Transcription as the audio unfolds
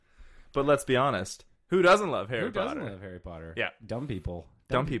But let's be honest. Who doesn't love Harry Potter? Who doesn't love Harry Potter? Yeah. Dumb people.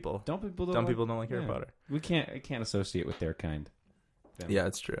 Dumb people. Dumb people don't like Harry Potter. I can't associate with their kind. Yeah,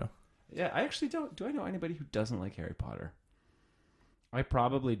 it's true. Yeah, I actually don't. Do I know anybody who doesn't like Harry Potter? I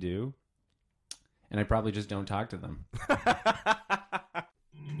probably do. And I probably just don't talk to them.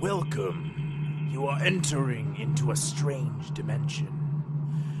 Welcome. You are entering into a strange dimension.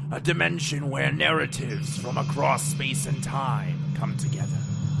 A dimension where narratives from across space and time come together.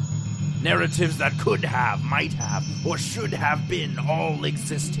 Narratives that could have, might have, or should have been all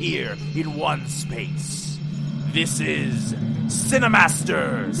exist here in one space. This is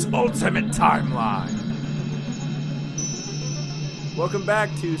Cinemasters Ultimate Timeline. Welcome back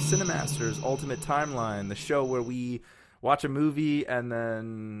to Cinemasters Ultimate Timeline, the show where we watch a movie and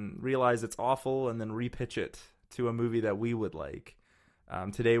then realize it's awful and then repitch it to a movie that we would like.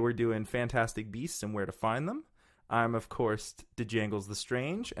 Today we're doing Fantastic Beasts and Where to Find Them. I'm, of course, DeJangles the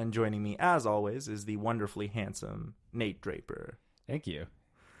Strange, and joining me, as always, is the wonderfully handsome Nate Draper. Thank you.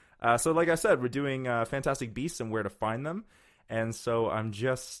 So like I said, we're doing Fantastic Beasts and Where to Find Them, and so I'm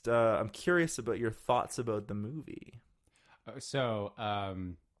curious about your thoughts about the movie. So,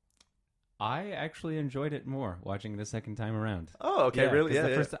 I actually enjoyed it more watching it a second time around. Oh, okay, really? Yeah,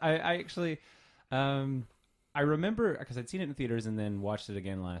 first, I actually, I remember, because I'd seen it in theaters and then watched it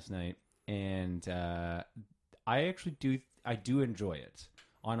again last night, and I actually do enjoy it.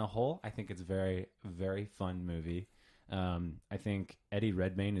 On a whole, I think it's a very, very fun movie. I think Eddie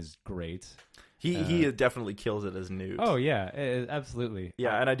Redmayne is great. He definitely kills it as Newt. Oh yeah, absolutely.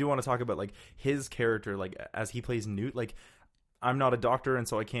 Yeah, and I do want to talk about like his character, like as he plays Newt. Like, I'm not a doctor, and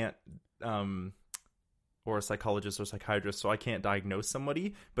so I can't, or a psychologist or psychiatrist, so I can't diagnose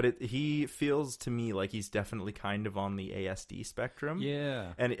somebody. But he feels to me like he's definitely kind of on the ASD spectrum.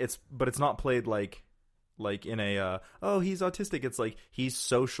 Yeah, and it's not played like in a he's autistic. It's like he's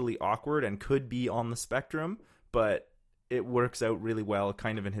socially awkward and could be on the spectrum, but it works out really well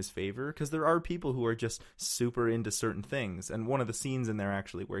kind of in his favor, because there are people who are just super into certain things. And one of the scenes in there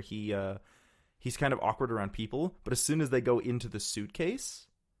actually where he's kind of awkward around people, but as soon as they go into the suitcase,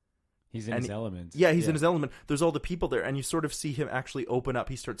 he's in his element. Yeah, he's in his element. There's all the people there, and you sort of see him actually open up.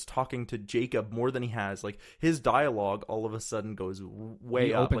 He starts talking to Jacob more than he has. Like, his dialogue all of a sudden goes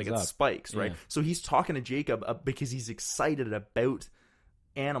way up, like it spikes, right? Yeah. So he's talking to Jacob because he's excited about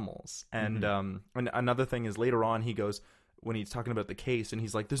animals. And and another thing is later on he goes, when he's talking about the case, and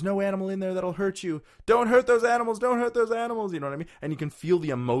he's like, there's no animal in there that'll hurt you. Don't hurt those animals. Don't hurt those animals. You know what I mean? And you can feel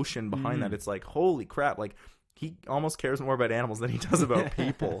the emotion behind that. It's like, holy crap. Like, he almost cares more about animals than he does about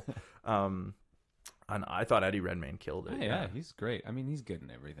people. And I thought Eddie Redmayne killed it. Yeah, he's great. I mean, he's good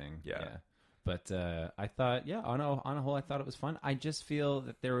in everything. Yeah. But I thought, on a whole, I thought it was fun. I just feel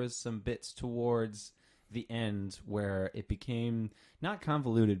that there was some bits towards the end where it became not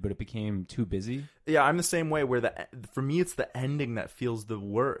convoluted, but it became too busy. Yeah, I'm the same way, where for me it's the ending that feels the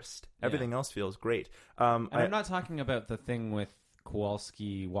worst. Everything else feels great. And I'm not talking about the thing with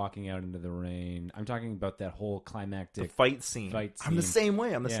Kowalski walking out into the rain. I'm talking about that whole climactic fight scene. I'm the same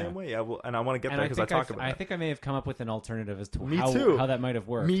way. I'm the same way. I want to get there because I talk about it. I think I may have come up with an alternative as to how that might have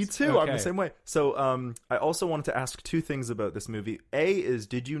worked. Me too. Okay. I'm the same way. So I also wanted to ask two things about this movie. A is,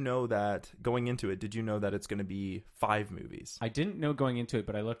 did you know that going into it, did you know that it's going to be 5 movies? I didn't know going into it,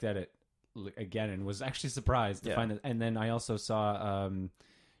 but I looked at it again and was actually surprised to find it. And then I also saw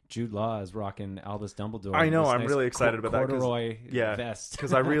Jude Law is rocking Albus Dumbledore. I know. I'm really excited about that. Corduroy vest.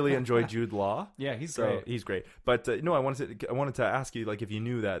 Because I really enjoy Jude Law. Yeah, he's great. He's great. But no, I wanted to ask you, like, if you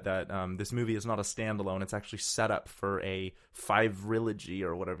knew that this movie is not a standalone. It's actually set up for a 5-rilogy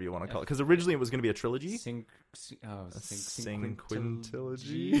or whatever you want to call it. Because originally it was going to be a trilogy. Quintilogy.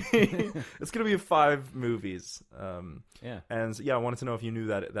 It's going to be 5 movies. And I wanted to know if you knew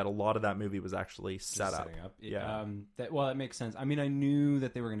that a lot of that movie was actually set up. Yeah. That makes sense. I mean, I knew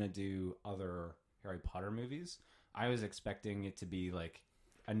that they were going to do other Harry Potter movies. I was expecting it to be like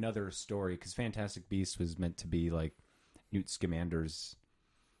another story, because Fantastic Beasts was meant to be like Newt Scamander's.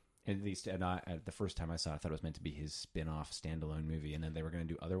 At least the first time I saw it, I thought it was meant to be his spin-off standalone movie, and then they were going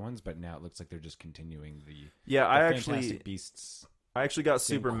to do other ones, but now it looks like they're just continuing the Fantastic Beasts. I actually got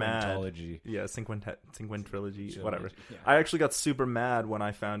super mad. Yeah, Cinquin trilogy, whatever. Yeah. I actually got super mad when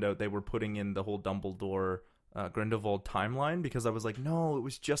I found out they were putting in the whole Dumbledore Grindelwald timeline, because I was like, no, it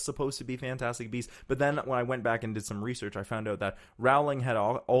was just supposed to be Fantastic Beasts. But then when I went back and did some research, I found out that Rowling had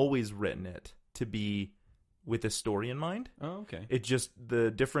always written it to be with a story in mind. Oh, okay. It just, the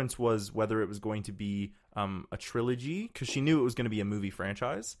difference was whether it was going to be a trilogy, because she knew it was going to be a movie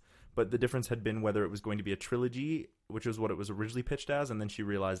franchise, but the difference had been whether it was going to be a trilogy, which is what it was originally pitched as, and then she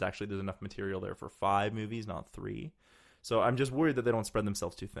realized actually there's enough material there for 5 movies, not 3. So I'm just worried that they don't spread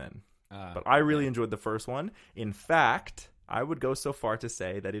themselves too thin. But I really enjoyed the first one. In fact, I would go so far to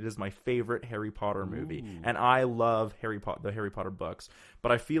say that it is my favorite Harry Potter movie. And I love the Harry Potter books.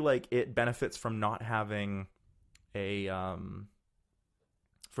 But I feel like it benefits from not having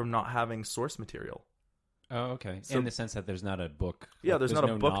source material. Oh, okay. So, in the sense that there's not a book. Yeah, there's not a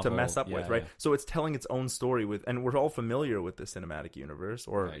no book novel. to mess up with, right? Yeah. So it's telling its own story and we're all familiar with the cinematic universe,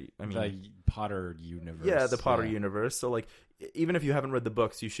 or Right. I mean, the Potter universe. yeah, the Potter universe. So like, even if you haven't read the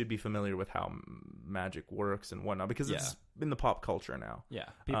books, you should be familiar with how magic works and whatnot, because it's in the pop culture now. Yeah,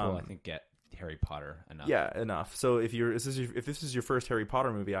 people I think get Harry Potter enough. Yeah, enough. So if this is your first Harry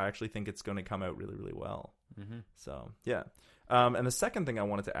Potter movie, I actually think it's going to come out really, really well. Mm-hmm. So yeah. And the second thing I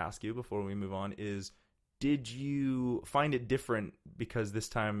wanted to ask you before we move on is, did you find it different because this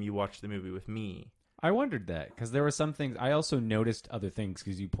time you watched the movie with me? I wondered that, because there were some things. I also noticed other things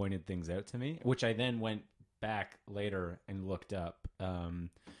because you pointed things out to me, which I then went back later and looked up.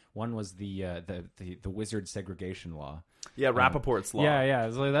 One was the wizard segregation law. Yeah, Rappaport's law. Yeah.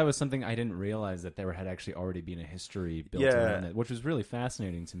 So that was something I didn't realize, that there had actually already been a history built around it, which was really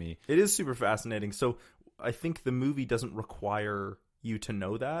fascinating to me. It is super fascinating. So I think the movie doesn't require you to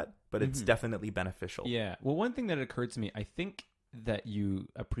know that, but it's definitely beneficial. Yeah. Well, one thing that occurred to me, I think that you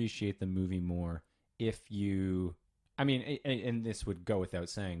appreciate the movie more if you, I mean, and this would go without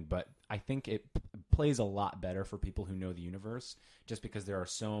saying, but I think it plays a lot better for people who know the universe, just because there are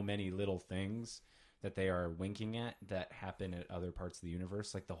so many little things that they are winking at that happen at other parts of the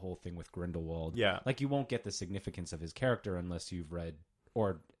universe, like the whole thing with Grindelwald. Yeah. Like, you won't get the significance of his character unless you've read,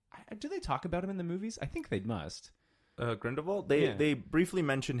 or do they talk about him in the movies? I think they must. Grindelwald? They briefly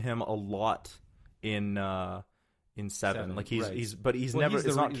mention him a lot in Seven. Like he's never,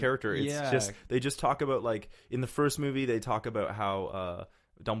 it's not character. It's just, they just talk about, like, in the first movie, they talk about how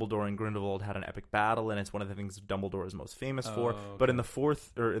Dumbledore and Grindelwald had an epic battle, and it's one of the things Dumbledore is most famous for. Okay. But in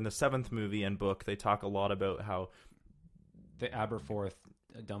the seventh movie and book, they talk a lot about how the Aberforth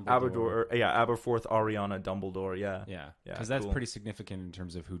Dumbledore. Aberforth Ariana Dumbledore. Yeah, because that's pretty significant in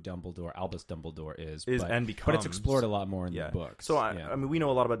terms of who Albus Dumbledore is and becomes. But it's explored a lot more in the books. So I mean, we know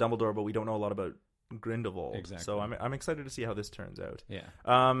a lot about Dumbledore, but we don't know a lot about Grindelwald. Exactly. So I'm excited to see how this turns out. Yeah.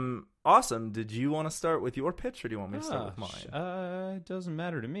 Awesome. Did you want to start with your pitch, or do you want me to start with mine? It doesn't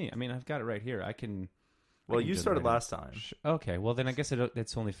matter to me. I mean, I've got it right here. I can. Well, you started last time. Okay. Well, then I guess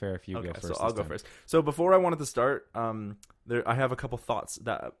it's only fair if you go first. So I'll go first. So before I wanted to start, I have a couple thoughts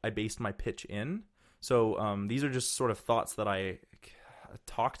that I based my pitch in. So these are just sort of thoughts that I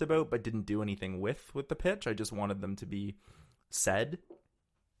talked about but didn't do anything with the pitch. I just wanted them to be said.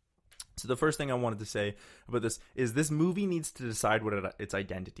 So the first thing I wanted to say about this is, this movie needs to decide what its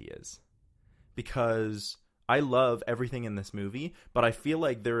identity is. Because I love everything in this movie, but I feel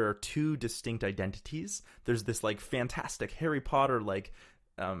like there are two distinct identities. There's this, like, fantastic Harry Potter, like,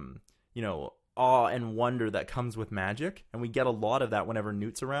 awe and wonder that comes with magic, and we get a lot of that whenever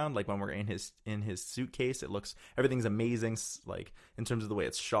Newt's around. Like, when we're in his suitcase, everything's amazing, like, in terms of the way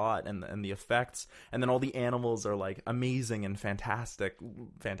it's shot and the effects, and then all the animals are, like, amazing and fantastic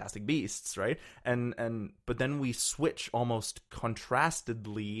beasts, right? But then we switch almost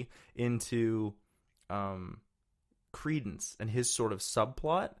contrastedly into Credence and his sort of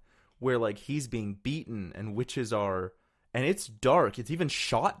subplot, where, like, he's being beaten and witches are, and it's dark. It's even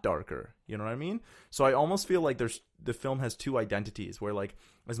shot darker. You know what I mean? So I almost feel like the film has two identities, where, like,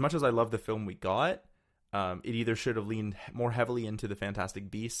 as much as I love the film we got, it either should have leaned more heavily into the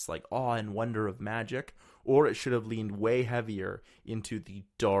Fantastic Beasts, like awe and wonder of magic, or it should have leaned way heavier into the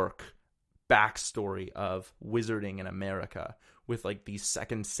dark backstory of wizarding in America, with, like, these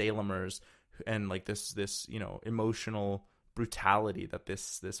second Salemers and, like, this emotional brutality that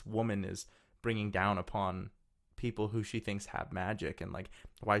this woman is bringing down upon people who she thinks have magic, and, like,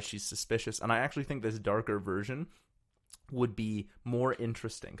 why she's suspicious. And I actually think this darker version would be more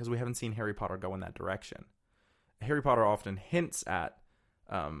interesting, because we haven't seen Harry Potter go in that direction. Harry Potter often hints at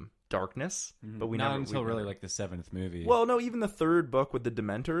darkness, but we not until really like the seventh movie. Well, no, even the third book with the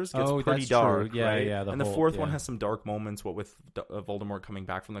Dementors gets pretty dark. True. Yeah, right? yeah. And the fourth one has some dark moments, what with Voldemort coming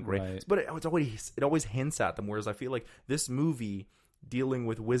back from the grave. Right. But it always hints at them. Whereas I feel like this movie, dealing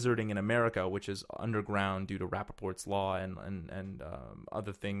with wizarding in America, which is underground due to Rappaport's law and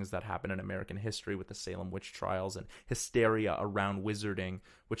other things that happen in American history with the Salem witch trials and hysteria around wizarding,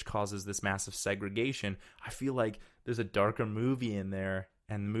 which causes this massive segregation. I feel like there's a darker movie in there,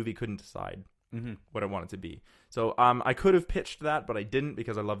 and the movie couldn't decide what I want it to be. So I could have pitched that, but I didn't,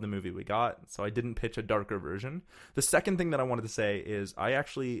 because I love the movie we got. So I didn't pitch a darker version. The second thing that I wanted to say is, I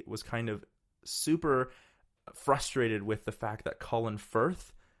actually was kind of super frustrated with the fact that Colin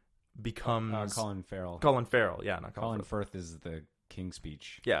Firth becomes Colin Farrell. Colin Farrell, yeah, not Colin Firth is the King's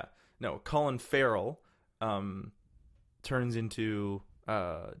Speech. Yeah. No, Colin Farrell turns into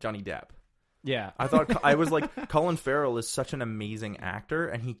Johnny Depp. Yeah. I was like, Colin Farrell is such an amazing actor,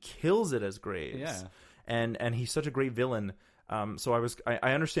 and he kills it as Graves. Yeah. And he's such a great villain. So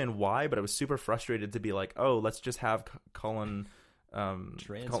I understand why, but I was super frustrated to be like, oh, let's just have Colin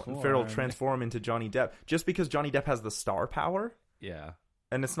Farrell transform into Johnny Depp, just because Johnny Depp has the star power. Yeah.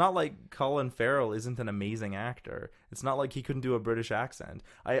 And it's not like Colin Farrell isn't an amazing actor. It's not like he couldn't do a British accent.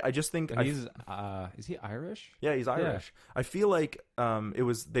 I just think he's is he Irish? Yeah, he's Irish. Yeah. I feel like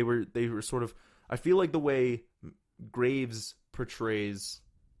they were sort of, I feel like the way Graves portrays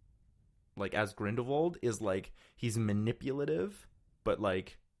like as Grindelwald is like he's manipulative but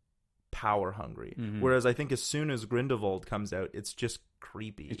like power hungry. Mm-hmm. Whereas I think as soon as Grindelwald comes out, it's just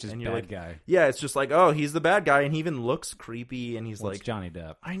creepy. It's just and bad like, guy. Yeah, it's just like, oh, he's the bad guy, and he even looks creepy, and he's like it's Johnny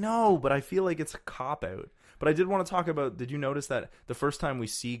Depp. I know, but I feel like it's a cop out. But I did want to talk about, did you notice that the first time we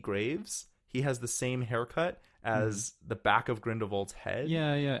see Graves, he has the same haircut as the back of Grindelwald's head?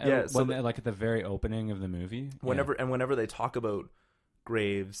 Yeah. So like at the very opening of the movie. Whenever they talk about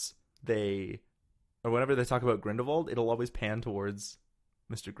Graves, whenever they talk about Grindelwald, it'll always pan towards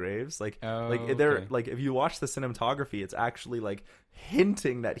Mr. Graves. Like if you watch the cinematography, it's actually like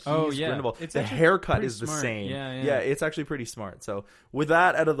hinting that he's Grindelwald. The haircut is the same. Yeah, it's actually pretty smart. So with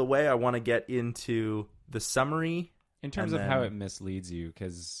that out of the way, I want to get into the summary in terms of how it misleads you,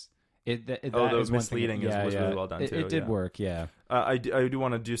 because the misleading was really well done too. It did work, yeah. I do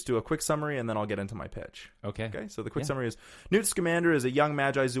want to just do a quick summary, and then I'll get into my pitch. Okay. So the quick summary is, Newt Scamander is a young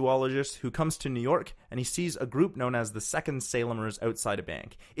magi zoologist who comes to New York, and he sees a group known as the Second Salemers outside a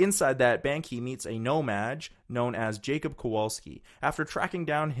bank. Inside that bank, he meets a no-maj known as Jacob Kowalski. After tracking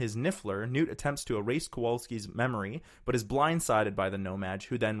down his Niffler, Newt attempts to erase Kowalski's memory, but is blindsided by the no-maj,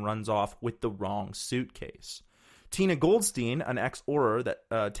 who then runs off with the wrong suitcase. Tina Goldstein, an ex-Auror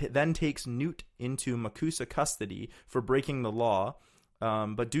that then takes Newt into Makusa custody for breaking the law,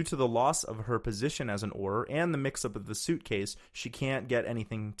 but due to the loss of her position as an Auror and the mix-up of the suitcase, she can't get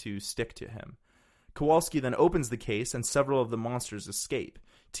anything to stick to him. Kowalski then opens the case, and several of the monsters escape.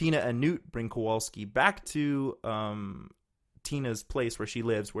 Tina and Newt bring Kowalski back to Tina's place where she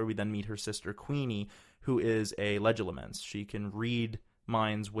lives, where we then meet her sister Queenie, who is a Legilimens. She can read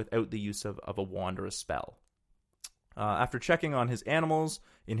minds without the use of a wand or a spell. After checking on his animals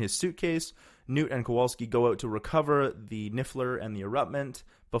in his suitcase, Newt and Kowalski go out to recover the Niffler and the erupment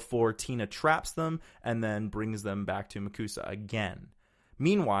before Tina traps them and then brings them back to Makusa again.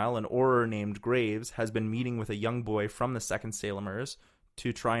 Meanwhile, an Auror named Graves has been meeting with a young boy from the Second Salemers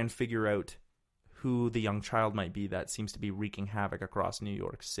to try and figure out who the young child might be that seems to be wreaking havoc across New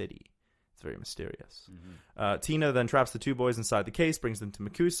York City. It's very mysterious. Mm-hmm. Tina then traps the two boys inside the case, brings them to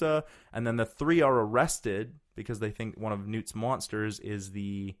Makusa, and then the three are arrested because they think one of Newt's monsters is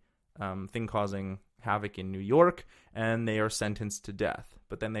the thing causing havoc in New York, and they are sentenced to death.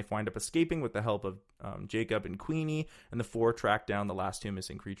 But then they wind up escaping with the help of Jacob and Queenie, and the four track down the last two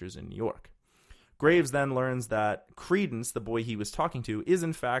missing creatures in New York. Graves then learns that Credence, the boy he was talking to, is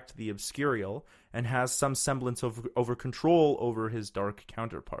in fact the Obscurial, and has some semblance of control over his dark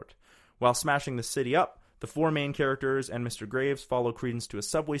counterpart. While smashing the city up, the four main characters and Mr. Graves follow Credence to a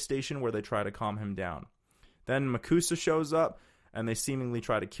subway station where they try to calm him down. Then Makusa shows up, and they seemingly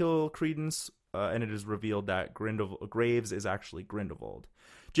try to kill Credence, and it is revealed that Graves is actually Grindelwald.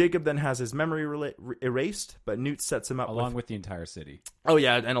 Jacob then has his memory erased, but Newt sets him up along with the entire city. Oh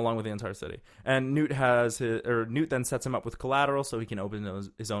yeah, and along with the entire city. And Newt then sets him up with collateral so he can open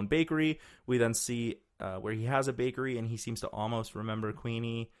his own bakery. We then see where he has a bakery, and he seems to almost remember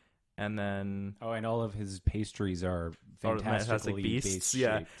Queenie. And then and all of his pastries are fantastically beasts.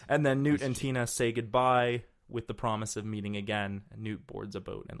 Yeah, and then Newt and Tina say goodbye with the promise of meeting again. And Newt boards a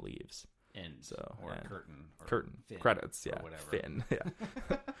boat and leaves. Curtain Fin, credits. Yeah, whatever. Fin.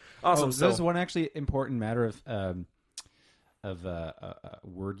 Yeah, awesome. So there's one actually important matter of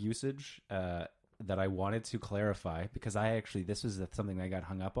word usage that I wanted to clarify, because this was something I got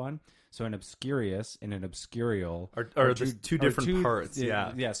hung up on. So an obscurious and an obscurial are two different parts.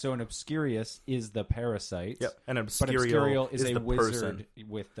 Yeah. So an obscurious is the parasite. Yep. An obscurial is a the wizard person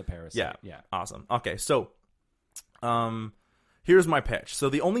with the parasite. Yeah. Awesome. Okay. So, here's my pitch. So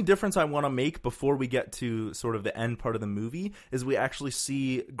the only difference I want to make before we get to sort of the end part of the movie is we actually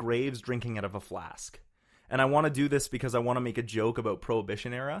see Graves drinking out of a flask. And I want to do this because I want to make a joke about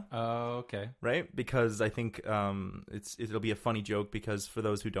Prohibition era. Oh, okay. Right? Because I think it'll be a funny joke, because for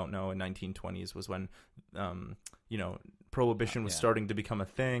those who don't know, in 1920s was when Prohibition was starting to become a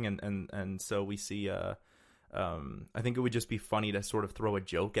thing, and so we see I think it would just be funny to sort of throw a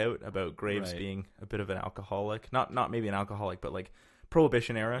joke out about Graves being a bit of an alcoholic. Not maybe an alcoholic, but like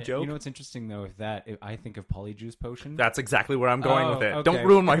Prohibition era joke. You know what's interesting though? If I think of Polyjuice Potion. That's exactly where I'm going with it. Okay. Don't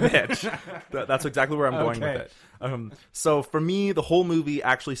ruin my pitch. That's exactly where I'm going with it. So for me, the whole movie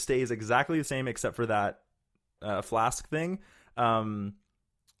actually stays exactly the same except for that flask thing.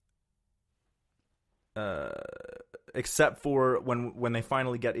 Except for when they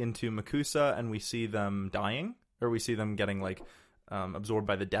finally get into Makusa and we see them dying, or we see them getting like absorbed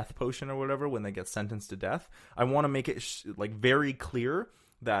by the death potion or whatever when they get sentenced to death. I want to make it like very clear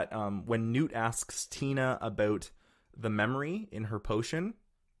that when Newt asks Tina about the memory in her potion,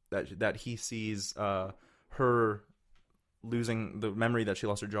 that he sees her losing the memory that she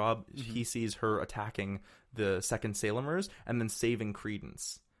lost her job. Mm-hmm. He sees her attacking the second Salemers and then saving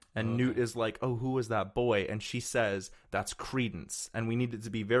Credence. And Newt is like, oh, who was that boy? And she says, that's Credence. And we need it to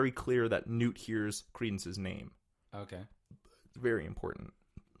be very clear that Newt hears Credence's name. Okay. It's very important.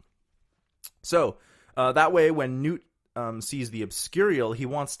 So, that way, when Newt sees the Obscurial, he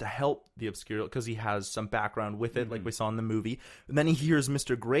wants to help the Obscurial because he has some background with it, like we saw in the movie. And then he hears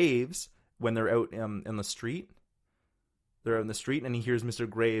Mr. Graves when they're out in the street. They're out in the street, and he hears Mr.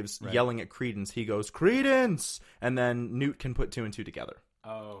 Graves yelling at Credence. He goes, Credence! And then Newt can put two and two together.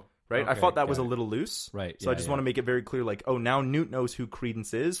 Oh. Right? Okay, I thought that was a little loose. Right. So I just want to make it very clear, like, oh, now Newt knows who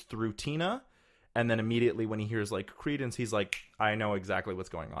Credence is through Tina. And then immediately when he hears, like, Credence, he's like, I know exactly what's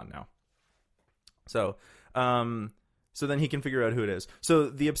going on now. So, so then he can figure out who it is. So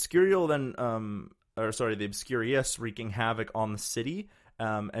the Obscurial then, the Obscurious wreaking havoc on the city,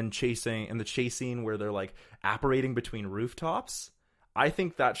 and the chase scene where they're, like, apparating between rooftops. I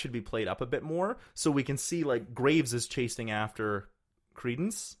think that should be played up a bit more. So we can see, like, Graves is chasing after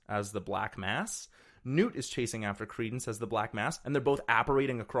Credence as the Black Mass. Newt is chasing after Credence as the Black Mass, and they're both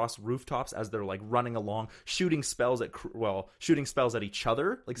apparating across rooftops as they're like running along, shooting spells at each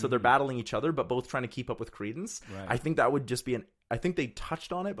other. Like, so they're battling each other, but both trying to keep up with Credence. Right. I think that would just be I think they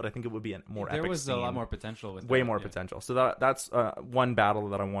touched on it, but I think it would be a more epic There was scene. a lot more potential with way more potential. So that's one battle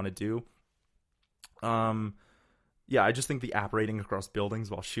that I want to do. Yeah, I just think the apparating across buildings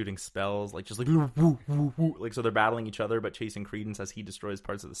while shooting spells, like just like woo, woo, woo, woo. Like, so they're battling each other but chasing Credence as he destroys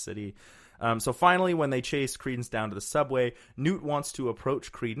parts of the city. So finally, when they chase Credence down to the subway, Newt wants to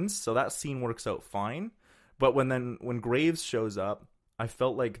approach Credence, so that scene works out fine. But when Graves shows up, I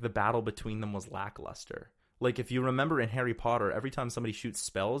felt like the battle between them was lackluster. Like, if you remember in Harry Potter, every time somebody shoots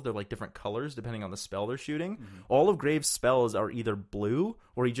spells, they're like different colors depending on the spell they're shooting. Mm-hmm. All of Graves' spells are either blue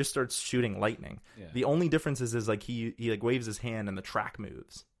or he just starts shooting lightning. Yeah. The only difference is like he like waves his hand and the track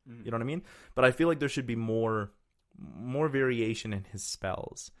moves. Mm-hmm. You know what I mean? But I feel like there should be more variation in his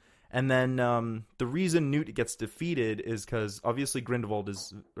spells. And then the reason Newt gets defeated is because obviously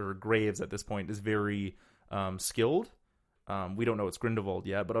Graves at this point is very skilled. We don't know it's Grindelwald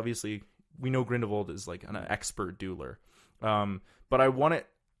yet, but obviously we know Grindelwald is like an expert dueler. But I want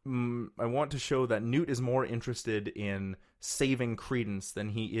to show that Newt is more interested in saving Credence than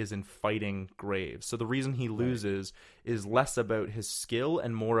he is in fighting Graves. So the reason he loses is less about his skill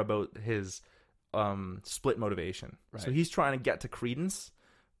and more about his split motivation. Right. So he's trying to get to Credence,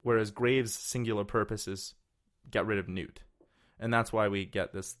 whereas Graves' singular purpose is get rid of Newt. And that's why we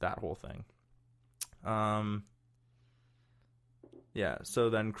get that whole thing. Yeah, so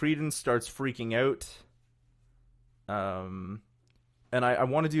then Credence starts freaking out. And I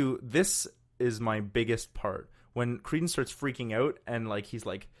want to do... This is my biggest part. When Credence starts freaking out and like he's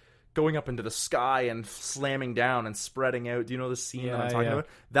like going up into the sky and slamming down and spreading out. Do you know the scene that I'm talking about?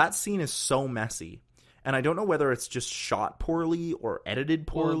 That scene is so messy. And I don't know whether it's just shot poorly or edited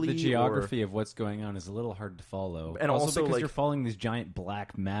poorly. Well, the geography of what's going on is a little hard to follow. And also because like, you're following these giant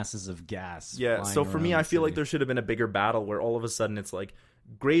black masses of gas. Yeah, so for me, I feel like there should have been a bigger battle where all of a sudden it's like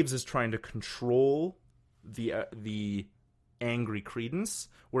Graves is trying to control the angry Credence,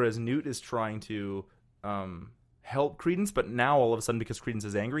 whereas Newt is trying to help Credence, but now all of a sudden, because Credence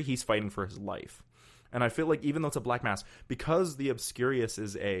is angry, he's fighting for his life. And I feel like even though it's a black mass, because the Obscurious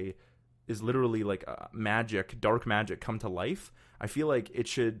is literally like dark magic come to life, I feel like it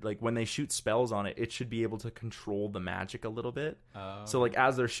should, like when they shoot spells on it, it should be able to control the magic a little bit. So like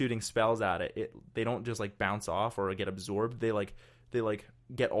as they're shooting spells at it, they don't just like bounce off or get absorbed. They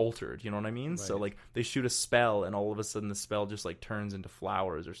get altered, you know what I mean? Right. So like they shoot a spell and all of a sudden the spell just like turns into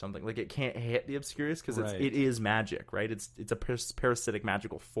flowers or something. Like it can't hit the Obscurious because it is magic, right? It's a parasitic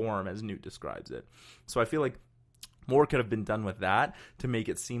magical form as Newt describes it. So I feel like more could have been done with that to make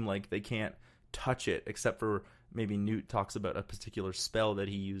it seem like they can't touch it except for maybe Newt talks about a particular spell that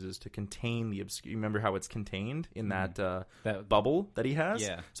he uses to contain the obscure. You remember how it's contained in that bubble that he has?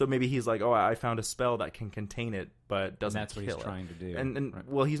 Yeah. So maybe he's like, oh, I found a spell that can contain it, but doesn't And that's what kill he's it. trying to do. And right.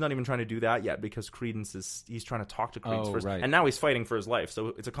 well, he's not even trying to do that yet because he's trying to talk to Credence first. Right. And now he's fighting for his life.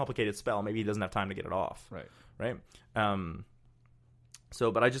 So it's a complicated spell. Maybe he doesn't have time to get it off. Right.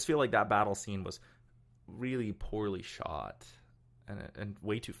 But I just feel like that battle scene was really poorly shot. And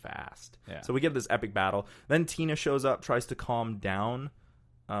way too fast. Yeah. So we get this epic battle. Then Tina shows up, tries to calm down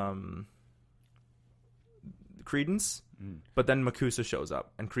Credence, but then Makusa shows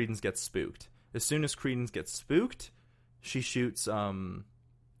up, and Credence gets spooked. As soon as Credence gets spooked, she shoots,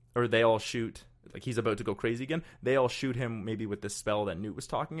 or they all shoot, like he's about to go crazy again. They all shoot him maybe with this spell that Newt was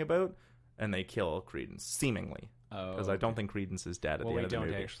talking about, and they kill Credence, seemingly. Because I don't think Credence is dead at the end of the movie.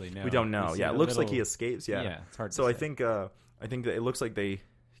 We don't actually know. We don't know. We Yeah, it looks like he escapes. Yeah. Yeah, it's hard to So say. I think that it looks like they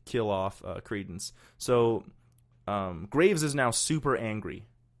kill off Credence. So Graves is now super angry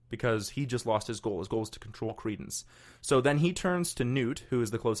because he just lost his goal. His goal is to control Credence. So then he turns to Newt, who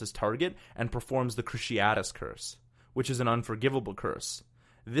is the closest target, and performs the Cruciatus Curse, which is an unforgivable curse.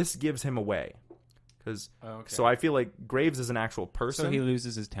 This gives him away. So I feel like Graves is an actual person. So he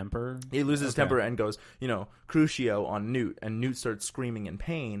loses his temper? He loses his temper and goes, Crucio on Newt, and Newt starts screaming in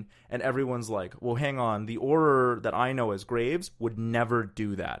pain, and everyone's like, well, hang on, the Auror that I know as Graves would never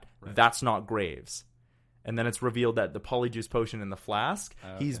do that. Right. That's not Graves. And then it's revealed that the polyjuice potion in the flask,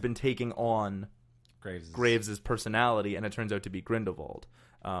 he's been taking on Graves' personality, and it turns out to be Grindelwald,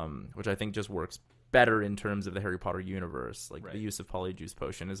 which I think just works better in terms of the Harry Potter universe. Like the use of polyjuice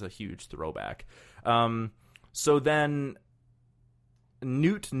potion is a huge throwback. So then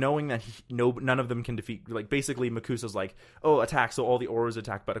Newt, knowing that none of them can defeat, like basically Makusa's like, oh, attack, so all the Aurors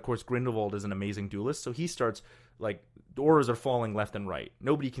attack, but of course Grindelwald is an amazing duelist, so he starts, like, the Aurors are falling left and right.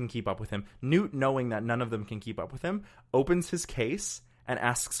 Nobody can keep up with him. Newt, knowing that none of them can keep up with him, opens his case and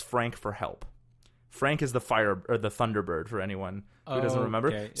asks Frank for help. Frank is the Thunderbird for anyone who doesn't remember.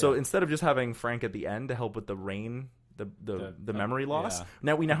 Okay, yeah. So instead of just having Frank at the end to help with the rain, the memory loss,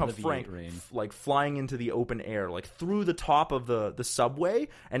 now we have Frank like flying into the open air, like through the top of the subway,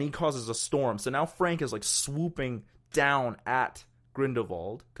 and he causes a storm. So now Frank is like swooping down at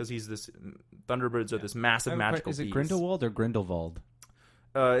Grindelwald because he's this Thunderbirds are this massive magical beast. Is it Grindelwald or Grindelwald?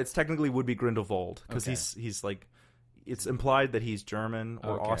 It's technically would be Grindelwald because he's like, it's implied that he's German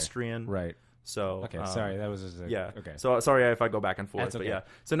or Austrian, right? So sorry, that was okay. So sorry if I go back and forth, That's okay. But yeah.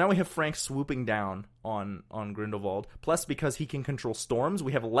 So now we have Frank swooping down on Grindelwald. Plus, because he can control storms,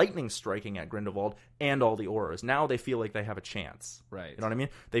 we have lightning striking at Grindelwald and all the Aurors. Now they feel like they have a chance, right? You know what I mean?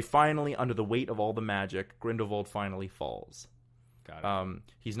 They finally, under the weight of all the magic, Grindelwald finally falls. Got it.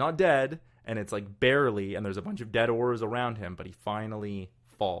 He's not dead, and it's like barely, and there's a bunch of dead Aurors around him, but he finally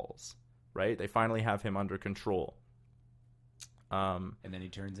falls. Right? They finally have him under control. And then he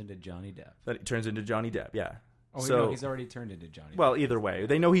turns into Johnny Depp. Then he turns into Johnny Depp, yeah. Oh, so, no, he's already turned into Johnny Depp. Well, either way.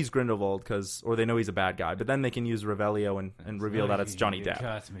 They know he's Grindelwald, or they know he's a bad guy, but then they can use Revelio and reveal that it's Johnny Depp.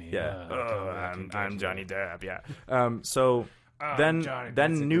 Cut me. Yeah. I'm Johnny Depp, yeah.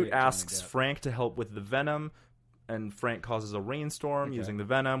 Then Newt asks Frank to help with the venom, and Frank causes a rainstorm using the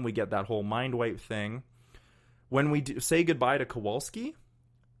venom. We get that whole mind wipe thing. When we say goodbye to Kowalski,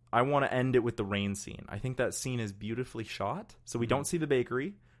 I want to end it with the rain scene. I think that scene is beautifully shot. So we don't see the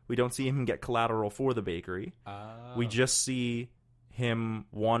bakery. We don't see him get collateral for the bakery. We just see him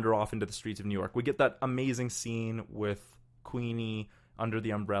wander off into the streets of New York. We get that amazing scene with Queenie under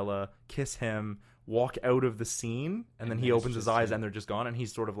the umbrella, kiss him, walk out of the scene, and then he opens his eyes and they're just gone, and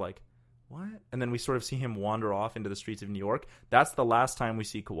he's sort of like, what? And then we sort of see him wander off into the streets of New York. That's the last time we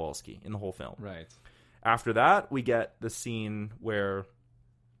see Kowalski in the whole film. Right. After that, we get the scene where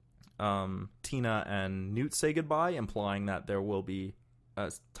Tina and Newt say goodbye, implying that there will be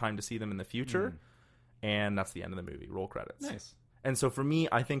time to see them in the future. And that's the end of the movie. Roll credits. Nice. And so for me,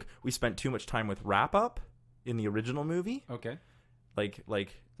 I think we spent too much time with wrap-up in the original movie. Okay. Like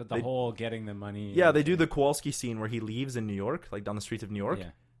the whole getting the money. Yeah, they do the Kowalski scene where he leaves in New York, like down the streets of New York. Yeah.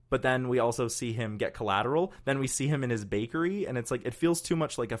 But then we also see him get collateral. Then we see him in his bakery, and it's like it feels too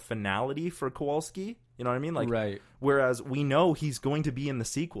much like a finality for Kowalski. You know what I mean? Like, right. Whereas we know he's going to be in the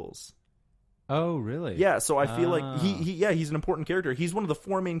sequels. Oh, really? Yeah. So I feel like he's an important character. He's one of the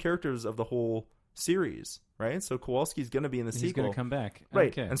four main characters of the whole series, right? So Kowalski's going to be in the sequel. He's going to come back,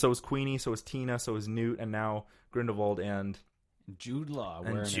 right? Okay. And so is Queenie, so is Tina, so is Newt, and now Grindelwald and Jude Law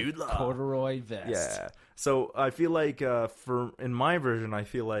wearing a corduroy vest. Yeah. So I feel like in my version, I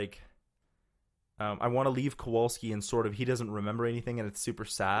feel like I want to leave Kowalski in sort of he doesn't remember anything and it's super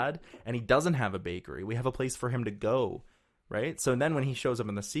sad, and he doesn't have a bakery. We have a place for him to go, right? So then when he shows up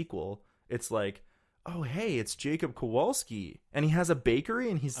in the sequel, it's like, oh, hey, it's Jacob Kowalski, and he has a bakery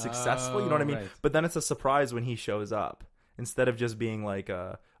and he's successful. You know what I mean? Right. But then it's a surprise when he shows up instead of just being like,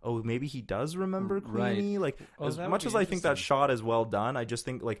 oh, maybe he does remember Queenie. Right. Like, Oh, as that much would as be I think that interesting. shot is well done, I just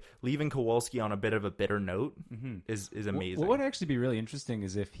think like leaving Kowalski on a bit of a bitter note is amazing. What would actually be really interesting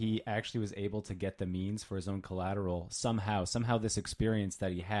is if he actually was able to get the means for his own collateral somehow. Somehow this experience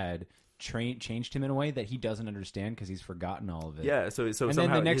that he had changed him in a way that he doesn't understand because he's forgotten all of it. Yeah, so and somehow then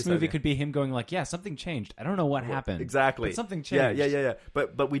the next his movie idea- could be him going like, yeah, something changed. I don't know what happened. Exactly. But something changed. Yeah.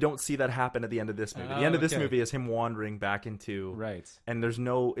 But we don't see that happen at the end of this movie. The end of this okay. movie is him wandering back into Right. and there's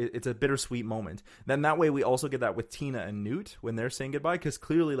no. It's a bittersweet moment. Then that way we also get that with Tina and Newt when they're saying goodbye because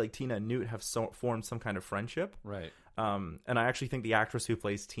clearly like Tina and Newt have formed some kind of friendship. Right. And I actually think the actress who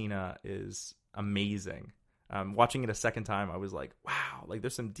plays Tina is amazing. Watching it a second time, I was like, wow, like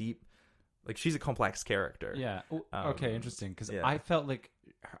there's some deep. Like she's a complex character. Yeah. Okay, interesting. Because yeah. I felt like,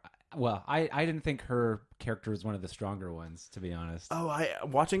 I didn't think her character was one of the stronger ones, to be honest. Oh,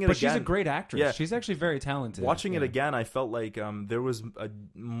 watching it but again. she's a great actress. Yeah. She's actually very talented. Watching it Yeah. again, I felt like there was a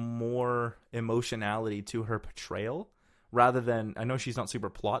more emotionality to her portrayal rather than. I know she's not super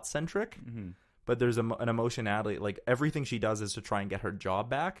plot centric, but there's an emotionality. Like everything she does is to try and get her job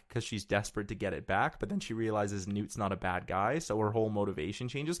back because she's desperate to get it back. But then she realizes Newt's not a bad guy, so her whole motivation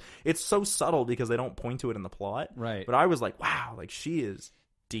changes. It's so subtle because they don't point to it in the plot. Right. But I was like, wow, like she is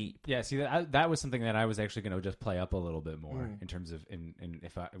deep. Yeah, see that was something that I was actually going to just play up a little bit more in terms of in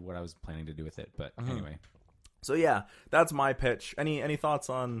what I was planning to do with it. But anyway, So yeah, that's my pitch. Any thoughts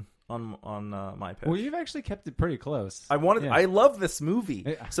on my pitch? well, you've actually kept it pretty close. Yeah. I love this movie.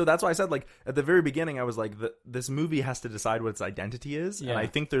 Yeah. So that's why I said, like, at the very beginning, I was like, this movie has to decide what its identity is. Yeah. And I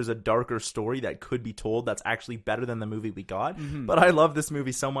think there's a darker story that could be told that's actually better than the movie we got. Mm-hmm. But I love this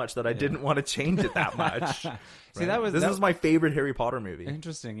movie so much that I didn't want to change it that much. See, Right? This is my favorite Harry Potter movie.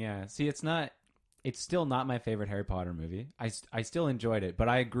 Interesting, yeah. See, it's still not my favorite Harry Potter movie. I still enjoyed it, but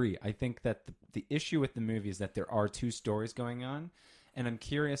I agree. I think that the issue with the movie is that there are two stories going on, and I'm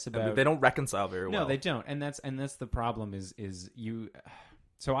curious about. They don't reconcile very well. No, they don't, and that's the problem. Is you?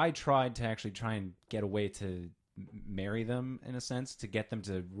 So I tried to actually try and get a way to marry them in a sense, to get them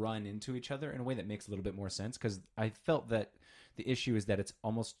to run into each other in a way that makes a little bit more sense, because I felt that the issue is that it's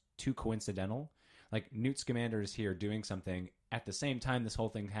almost too coincidental. Like Newt Scamander is here doing something at the same time this whole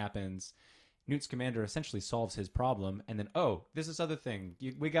thing happens. Newt Scamander essentially solves his problem, and then this is other thing.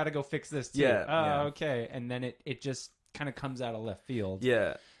 We got to go fix this too. Yeah. Okay, and then it just kind of comes out of left field.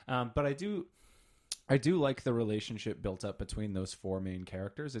 Yeah. But I do like the relationship built up between those four main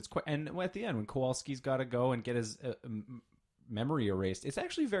characters. It's quite, and at the end when Kowalski's got to go and get his memory erased, it's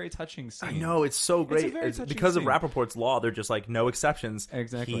actually a very touching scene. I know, it's so great. very touching Because scene. of Rappaport's law, they're just like, no exceptions.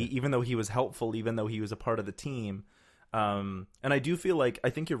 Exactly. Even though he was helpful, even though he was a part of the team. And I do feel like, I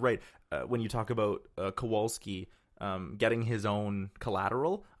think you're right, when you talk about Kowalski getting his own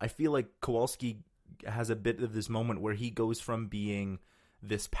collateral, I feel like Kowalski has a bit of this moment where he goes from being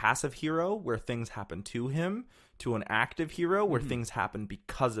this passive hero where things happen to him to an active hero where things happen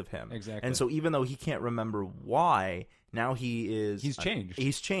because of him. Exactly. And so even though he can't remember why, now he's changed.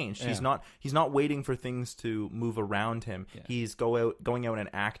 He's changed. Yeah. He's not waiting for things to move around him. Yeah. He's going out and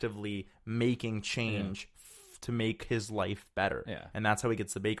actively making change to make his life better. Yeah. And that's how he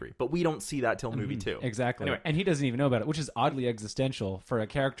gets the bakery. But we don't see that till movie 2. Exactly. Anyway. And he doesn't even know about it, which is oddly existential for a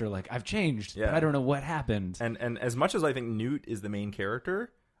character like, I've changed, but Yeah. I don't know what happened. And as much as I think Newt is the main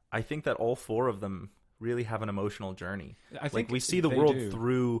character, I think that all four of them really have an emotional journey. I think like we see the they world do.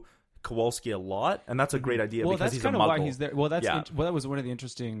 through Kowalski a lot, and that's a great idea Well, because that's he's a kind muggle. of why he's there. Well, Yeah. that was one of the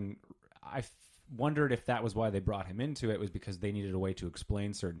interesting. Wondered if that was why they brought him into it, was because they needed a way to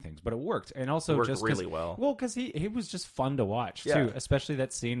explain certain things, but it worked. And also It worked just really well. Well, because he was just fun to watch Yeah. too, especially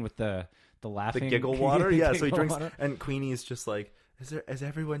that scene with the laughing, The giggle water, the yeah. So he giggle drinks, water. and Queenie's just like, "Is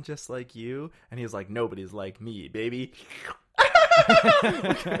everyone just like you?" And he's like, "Nobody's like me, baby."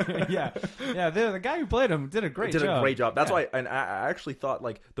 yeah. The guy who played him did a great job. Did a great job. That's Yeah. why, and I actually thought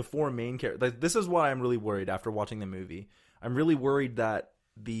like the four main characters. Like, this is why I'm really worried after watching the movie. I'm really worried that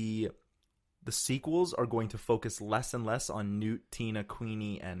the sequels are going to focus less and less on Newt, Tina,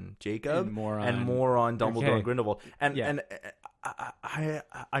 Queenie, and Jacob, And more on Dumbledore Okay. and Grindelwald. And Yeah. and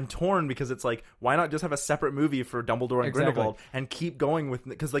I'm torn because it's like, why not just have a separate movie for Dumbledore and Exactly. Grindelwald and keep going with,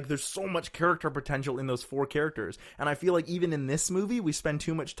 because like there's so much character potential in those four characters, and I feel like even in this movie we spend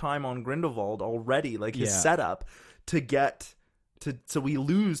too much time on Grindelwald already, like his Yeah. setup to get to, so we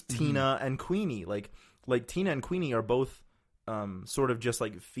lose Tina and Queenie. Like Tina and Queenie are both sort of just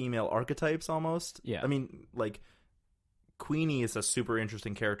like female archetypes almost. Yeah. I mean, like Queenie is a super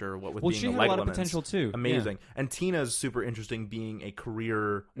interesting character. What with Well, being she a had leg a lot of lemons. potential too. Amazing. And Tina's super interesting, being a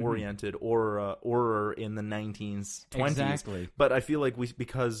career-oriented horror in the 1920s. Exactly. But I feel like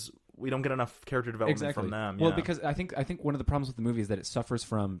because we don't get enough character development from them. Well, yeah. because I think one of the problems with the movie is that it suffers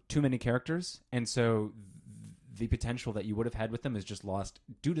from too many characters, and so the potential that you would have had with them is just lost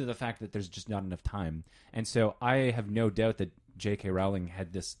due to the fact that there's just not enough time. And so I have no doubt that J.K. Rowling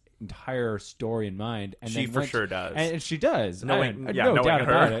had this entire story in mind, and she then for sure does. and she does. Knowing no knowing doubt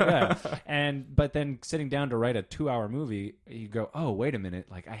her. about it. Yeah. But then sitting down to write a 2-hour movie, you go, oh, wait a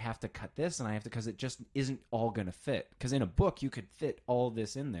minute, like I have to cut this, and I have to, because it just isn't all going to fit. Because in a book you could fit all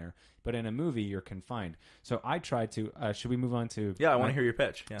this in there, but in a movie you're confined. So I tried to. Should we move on to? Yeah, I want to hear your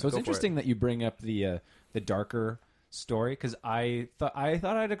pitch. Yeah, so it's interesting that you bring up the darker story, because I thought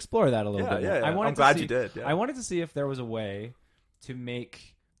I'd explore that a little bit. Yeah. I'm glad you did. Yeah. I wanted to see if there was a way to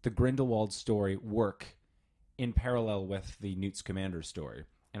make the Grindelwald story work in parallel with the Newt Scamander story.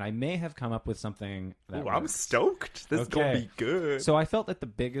 And I may have come up with something that I'm works. stoked. This is going to be good. So I felt that the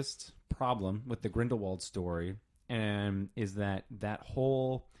biggest problem with the Grindelwald story is that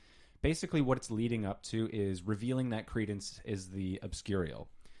whole... Basically what it's leading up to is revealing that Credence is the Obscurial.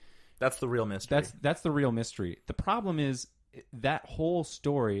 That's the real mystery. That's the real mystery. The problem is that whole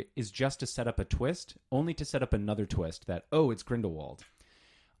story is just to set up a twist, only to set up another twist that, it's Grindelwald.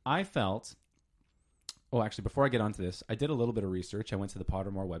 I felt... Well, actually, before I get onto this, I did a little bit of research. I went to the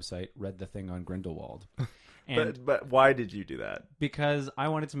Pottermore website, read the thing on Grindelwald. And but why did you do that? Because I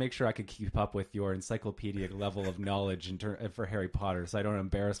wanted to make sure I could keep up with your encyclopedic level of knowledge for Harry Potter, so I don't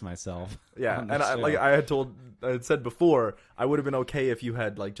embarrass myself. Yeah, and I had said before, I would have been okay if you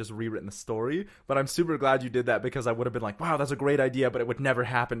had just rewritten the story, but I'm super glad you did that, because I would have been like, wow, that's a great idea, but it would never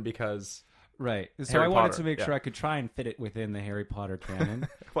happen because... Right. So Harry I wanted Potter, to make yeah. sure I could try and fit it within the Harry Potter canon.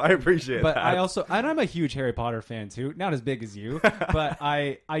 Well, I appreciate but that. I'm a huge Harry Potter fan too. Not as big as you, but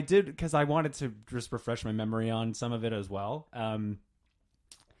I did, because I wanted to just refresh my memory on some of it as well.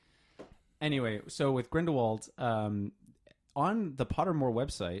 Anyway, so with Grindelwald, on the Pottermore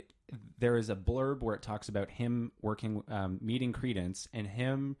website, there is a blurb where it talks about him meeting Credence, and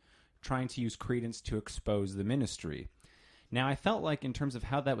him trying to use Credence to expose the Ministry. Now, I felt like in terms of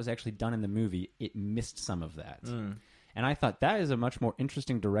how that was actually done in the movie, it missed some of that. And I thought that is a much more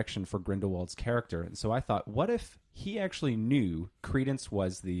interesting direction for Grindelwald's character. And so I thought, what if he actually knew Credence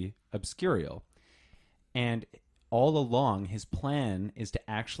was the Obscurial? And all along, his plan is to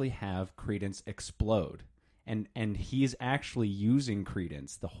actually have Credence explode. And he's actually using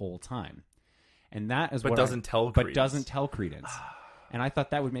Credence the whole time. And that is But doesn't tell Credence. And I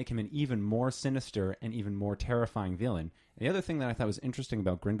thought that would make him an even more sinister and even more terrifying villain. And the other thing that I thought was interesting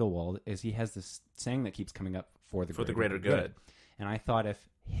about Grindelwald is he has this saying that keeps coming up, for the greater good. And I thought if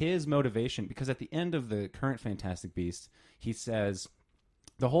his motivation, because at the end of the current Fantastic Beasts, he says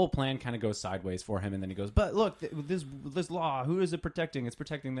the whole plan kind of goes sideways for him, and then he goes, but look, this law, who is it protecting? It's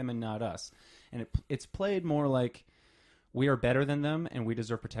protecting them and not us. And it's played more like we are better than them and we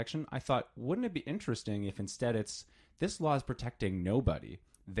deserve protection. I thought, wouldn't it be interesting if instead it's this law is protecting nobody.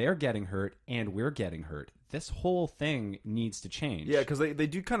 They're getting hurt, and we're getting hurt. This whole thing needs to change. Yeah, because they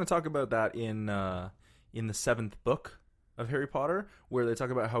do kind of talk about that in the 7th book of Harry Potter, where they talk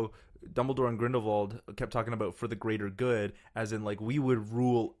about how Dumbledore and Grindelwald kept talking about for the greater good, as in we would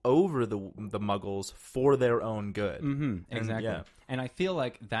rule over the Muggles for their own good. Mm-hmm, exactly. Yeah. And I feel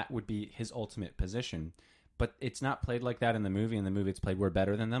like that would be his ultimate position. But it's not played like that in the movie. In the movie, it's played we're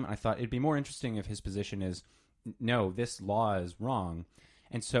better than them. I thought it'd be more interesting if his position is, no, this law is wrong.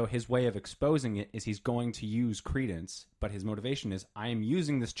 And so his way of exposing it is he's going to use Credence, but his motivation is, I am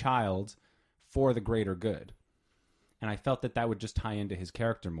using this child for the greater good. And I felt that would just tie into his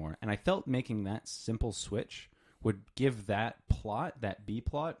character more. And I felt making that simple switch would give that plot, that B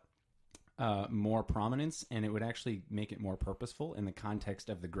plot, more prominence, and it would actually make it more purposeful in the context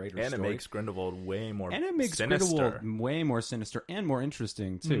of the greater story. And it makes Grindelwald way more sinister. And it makes Grindelwald way more sinister and more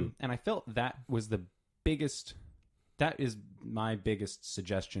interesting, too. And I felt that was that is my biggest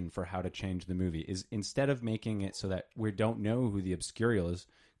suggestion for how to change the movie, is instead of making it so that we don't know who the Obscurial is,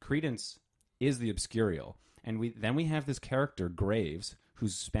 Credence is the Obscurial. And we have this character, Graves,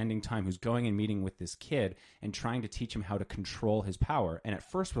 who's spending time, who's going and meeting with this kid and trying to teach him how to control his power. And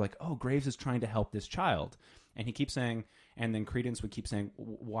at first we're like, oh, Graves is trying to help this child. And he keeps saying, and then Credence would keep saying,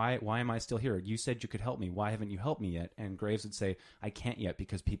 why am I still here? You said you could help me. Why haven't you helped me yet? And Graves would say, I can't yet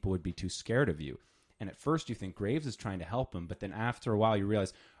because people would be too scared of you. And at first you think Graves is trying to help him, but then after a while you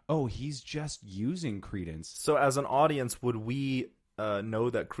realize, oh, he's just using Credence. So as an audience, would we know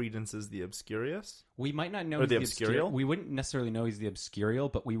that Credence is the Obscurious? We might not know or the Obscurial. We wouldn't necessarily know he's the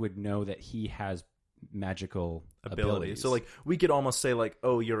Obscurial, but we would know that he has magical abilities. So like we could almost say like,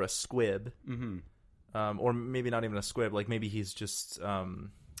 oh, you're a squib, Mm-hmm. or maybe not even a squib. Like maybe he's just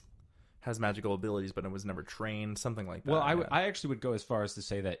has magical abilities, but it was never trained, something like that. Well, I actually would go as far as to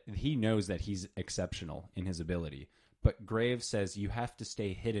say that he knows that he's exceptional in his ability. But Graves says you have to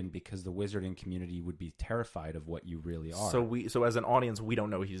stay hidden because the wizarding community would be terrified of what you really are. So as an audience, we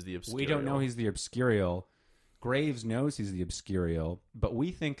don't know he's the Obscurial. We don't know he's the Obscurial. Graves knows he's the Obscurial, but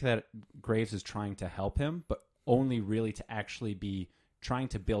we think that Graves is trying to help him, but only really to actually be trying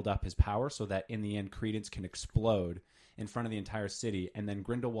to build up his power so that in the end Credence can explode in front of the entire city, and then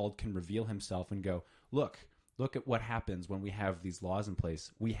Grindelwald can reveal himself and go, look at what happens when we have these laws in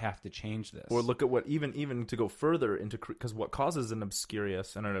place. We have to change this. Or look at what, even to go further into, because what causes an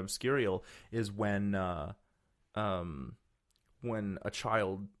Obscurious and an Obscurial is when a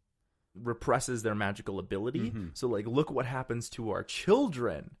child represses their magical ability. Mm-hmm. So like, look what happens to our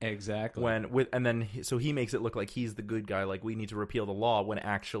children. Exactly. So he makes it look like he's the good guy, like we need to repeal the law, when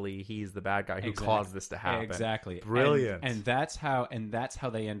actually he's the bad guy who caused this to happen. Exactly. Brilliant. And that's how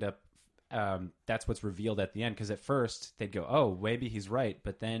they end up. That's what's revealed at the end, because at first they'd go, oh, maybe he's right,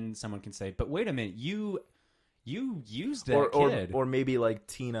 but then someone can say, but wait a minute, you used that kid. Or maybe like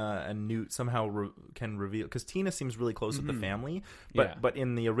Tina and Newt somehow can reveal, because Tina seems really close with the family, but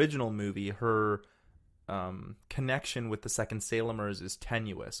in the original movie her connection with the second Salemers is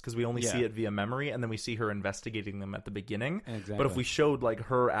tenuous, because we only see it via memory, and then we see her investigating them at the beginning. Exactly. But if we showed like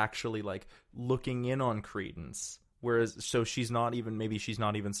her actually like looking in on Credence, so she's not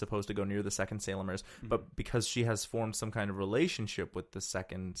even supposed to go near the second Salemers, but because she has formed some kind of relationship with the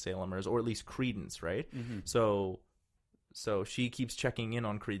second Salemers, or at least Credence, right? So she keeps checking in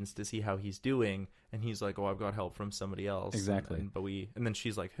on Credence to see how he's doing, and he's like, oh, I've got help from somebody else. Exactly. And then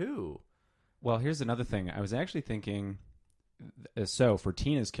she's like, who? Well, here's another thing. I was actually thinking, so for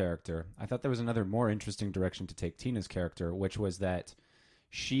Tina's character, I thought there was another more interesting direction to take Tina's character, which was that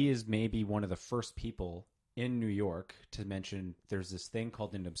she is maybe one of the first people in New York to mention there's this thing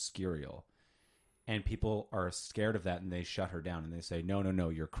called an Obscurial, and people are scared of that, and they shut her down, and they say, no,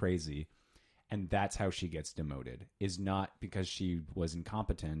 you're crazy. And that's how she gets demoted, is not because she was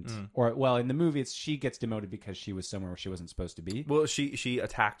incompetent, or, well, in the movie she gets demoted because she was somewhere where she wasn't supposed to be. Well, she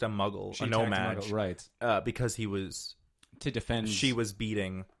attacked a muggle, a nomad, right? Because he was to defend. She was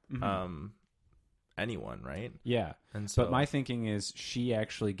beating anyone, right? Yeah. And so, but my thinking is she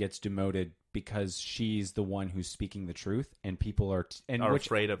actually gets demoted because she's the one who's speaking the truth, and people are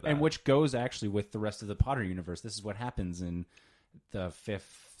afraid of that. And which goes actually with the rest of the Potter universe. This is what happens in the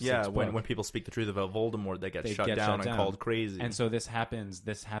fifth. Yeah, when people speak the truth about Voldemort, they get shut down and called crazy. And so this happens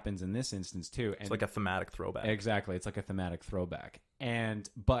in this instance too. And it's like a thematic throwback. Exactly, it's like a thematic throwback.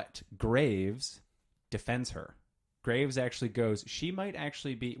 But Graves defends her. Graves actually goes, she might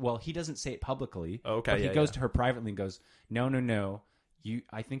actually be, well, he doesn't say it publicly. Okay, but he goes to her privately and goes, no.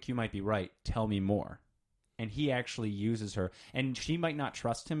 I think you might be right. Tell me more. And he actually uses her. And she might not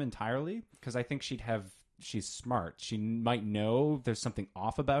trust him entirely, because I think she's smart. She might know there's something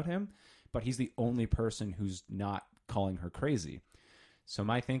off about him, but he's the only person who's not calling her crazy. So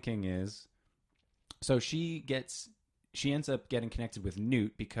my thinking is, so she ends up getting connected with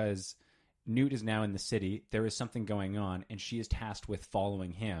Newt, because Newt is now in the city. There is something going on, and she is tasked with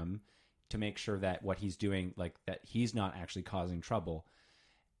following him to make sure that what he's doing, like that he's not actually causing trouble.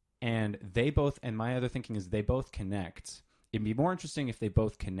 And my other thinking is they both connect. It'd be more interesting if they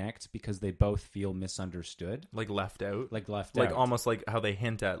both connect, because they both feel misunderstood. Like left out. Like out. Almost like how they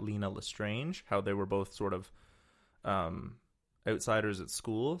hint at Lena Lestrange, how they were both sort of outsiders at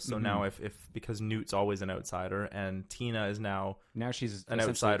school. So now because Newt's always an outsider, and Tina is now she's an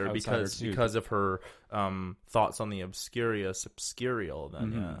outsider because of her thoughts on the Obscurial.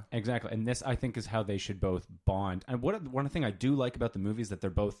 Then exactly. And this, I think, is how they should both bond. And one thing I do like about the movie is that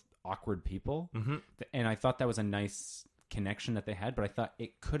they're both awkward people, and I thought that was a nice connection that they had. But I thought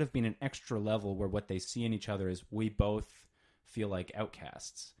it could have been an extra level where what they see in each other is we both feel like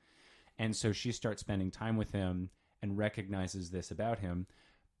outcasts, and so she starts spending time with him and recognizes this about him,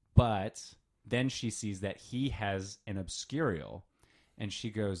 but then she sees that he has an Obscurial, and she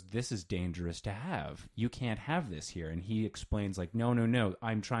goes, this is dangerous to have. You can't have this here. And he explains, like, no,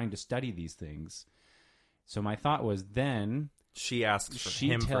 I'm trying to study these things. So my thought was, then she asks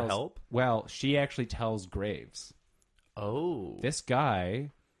for help? Well, she actually tells Graves, oh, this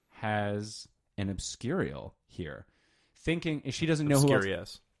guy has an Obscurial here. Thinking, she doesn't know who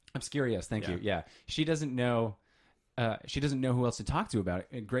else. Obscurious, thank you. Yeah. She doesn't know who else to talk to about it.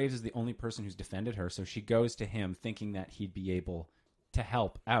 And Graves is the only person who's defended her, so she goes to him thinking that he'd be able to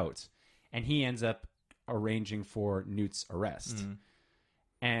help out. And he ends up arranging for Newt's arrest.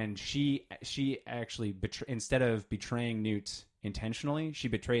 and she actually instead of betraying Newt intentionally, she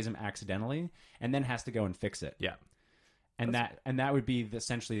betrays him accidentally, and then has to go and fix it. Yeah. And that would be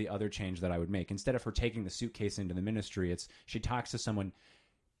essentially the other change that I would make. Instead of her taking the suitcase into the ministry, it's she talks to someone,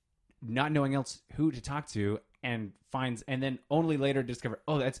 not knowing else who to talk to, and then only later discover,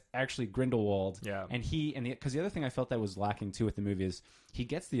 oh, that's actually Grindelwald. Yeah. And because the other thing I felt that was lacking too with the movie is he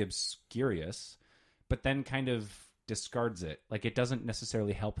gets the Obscurious, but then kind of discards it. Like, it doesn't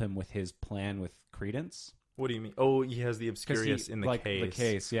necessarily help him with his plan with Credence. What do you mean? Oh, he has the Obscurious in the case. The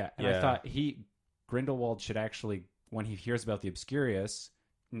case, yeah. And I thought Grindelwald should actually, when he hears about the Obscurious,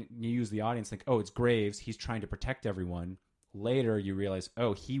 you use the audience think, oh, it's Graves. He's trying to protect everyone. Later, you realize,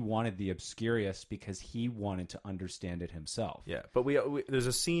 oh, he wanted the Obscurious because he wanted to understand it himself. Yeah, but we there's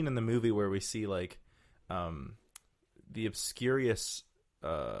a scene in the movie where we see like the Obscurious,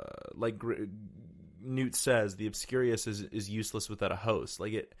 Newt says, the Obscurious is useless without a host.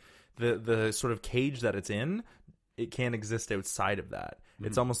 Like the sort of cage that it's in, it can't exist outside of that. Mm-hmm.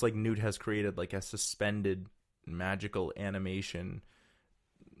 It's almost like Newt has created like a suspended magical animation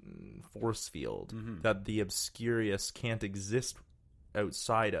force field that the Obscurious can't exist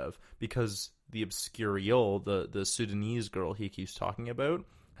outside of, because the Obscurial, the Sudanese girl he keeps talking about,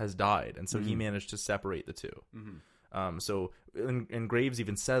 has died, and so he managed to separate the two. So and Graves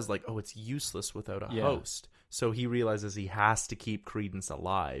even says like, oh, it's useless without a host. So he realizes he has to keep Credence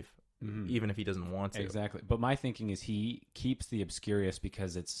alive, even if he doesn't want to. Exactly. But my thinking is he keeps the Obscurious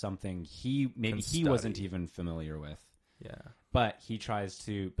because it's something he wasn't even familiar with. Yeah. But he tries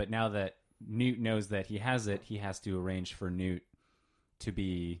to. But now that Newt knows that he has it, he has to arrange for Newt to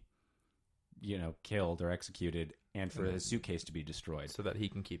be, killed or executed, and for his suitcase to be destroyed, so that he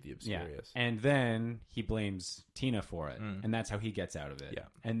can keep the Obscurious. Yeah. And then he blames Tina for it, and that's how he gets out of it. Yeah.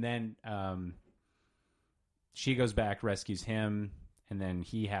 And then she goes back, rescues him, and then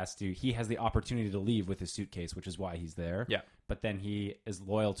he has the opportunity to leave with his suitcase, which is why he's there. Yeah. But then he is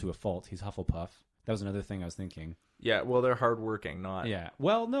loyal to a fault. He's Hufflepuff. That was another thing I was thinking. Yeah, well, they're hardworking, not... Yeah.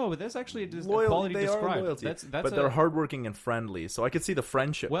 Well, no, but that's actually a loyal, quality they described. Are loyalty, but they're hardworking and friendly, so I could see the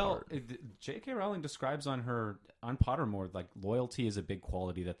friendship part. J.K. Rowling describes on Pottermore, like, loyalty is a big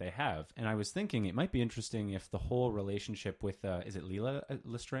quality that they have. And I was thinking it might be interesting if the whole relationship with, is it Leela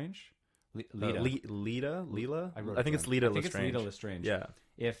Lestrange? Leela? I think it's Lita Lestrange. I think it's Lita Lestrange.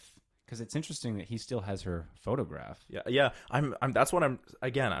 Yeah. Because it's interesting that he still has her photograph. Yeah. That's what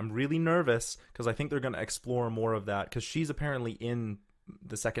I'm really nervous, because I think they're going to explore more of that, because she's apparently in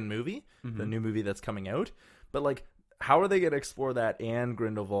the second movie, the new movie that's coming out. But like, how are they going to explore that, and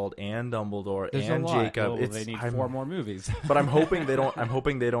Grindelwald and Dumbledore and Jacob? They need 4 more movies. But I'm hoping they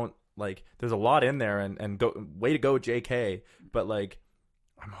don't like. There's a lot in there, and go, way to go, J.K. But like,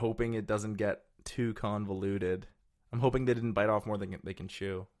 I'm hoping it doesn't get too convoluted. I'm hoping they didn't bite off more than they can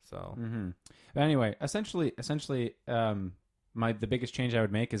chew. So, But anyway, essentially, the biggest change I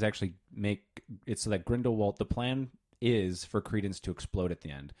would make is actually make it so that Grindelwald, the plan is for Credence to explode at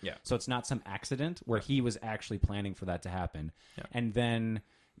the end. Yeah. So it's not some accident where he was actually planning for that to happen. Yeah. And then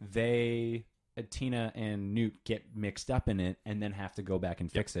Tina and Newt get mixed up in it and then have to go back and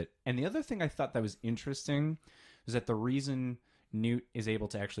fix it. And the other thing I thought that was interesting was that the reason Newt is able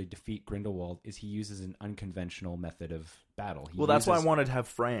to actually defeat Grindelwald is he uses an unconventional method of battle. That's why I wanted to have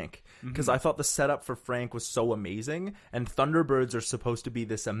Frank, because I thought the setup for Frank was so amazing, and Thunderbirds are supposed to be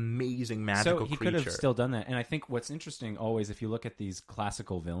this amazing magical creature. So he could have still done that. And I think what's interesting always, if you look at these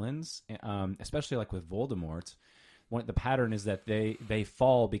classical villains, especially like with Voldemort, the pattern is that they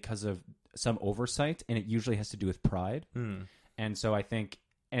fall because of some oversight, and it usually has to do with pride. And so I think...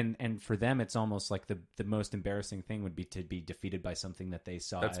 And for them, it's almost like the most embarrassing thing would be to be defeated by something that they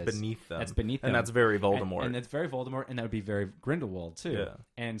saw that's beneath them. That's beneath them. And that's very Voldemort. And that's very Voldemort, and that would be very Grindelwald, too. Yeah.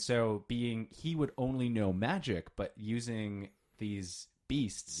 And so he would only know magic, but using these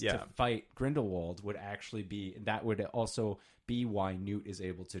beasts to fight Grindelwald would also be why Newt is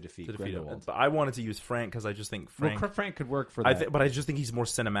able to defeat Grindelwald. But I wanted to use Frank because I just think Frank could work for that. But I just think he's more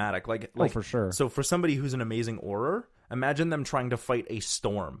cinematic. Like for sure. So for somebody who's an amazing auror, imagine them trying to fight a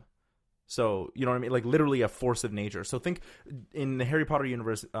storm. So, you know what I mean? Like, literally a force of nature. So think, in the Harry Potter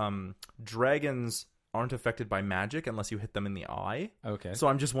universe, dragons aren't affected by magic unless you hit them in the eye. Okay. So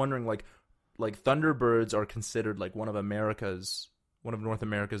I'm just wondering, like Thunderbirds are considered like one of North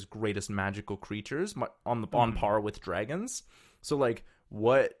America's greatest magical creatures, on par with dragons. So like,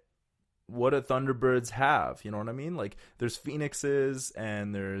 what do Thunderbirds have? You know what I mean? Like, there's phoenixes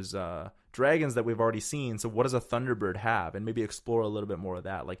and there's dragons that we've already seen. So what does a Thunderbird have? And maybe explore a little bit more of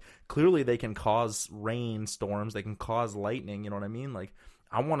that. Like, clearly they can cause rain storms. They can cause lightning. You know what I mean? Like,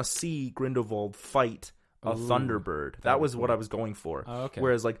 I want to see Grindelwald fight a Thunderbird. That was what I was going for. Oh, okay.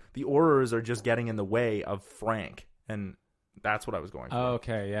 Whereas like the Aurors are just getting in the way of Frank, and that's what I was going for. Oh,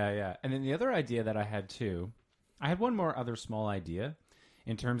 okay, yeah. And then the other idea that I had too, I had one more other small idea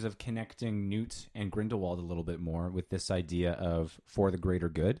in terms of connecting Newt and Grindelwald a little bit more with this idea of for the greater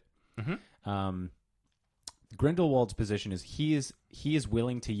good. Mm-hmm. Grindelwald's position is he is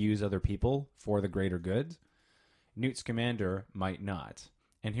willing to use other people for the greater good. Newt Scamander might not.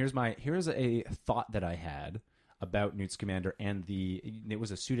 And here's a thought that I had about Newt Scamander and it was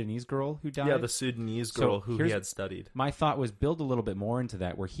a Sudanese girl who died. Yeah, the Sudanese girl who he had studied. My thought was build a little bit more into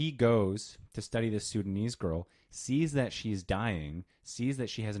that, where he goes to study this Sudanese girl, sees that she's dying, sees that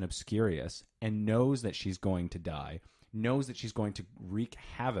she has an obscurious, and knows that she's going to die, knows that she's going to wreak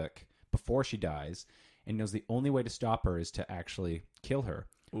havoc before she dies, and knows the only way to stop her is to actually kill her.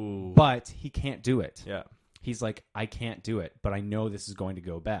 Ooh. But he can't do it. Yeah. He's like, I can't do it, but I know this is going to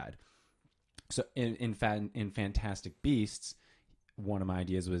go bad. So in Fantastic Beasts, one of my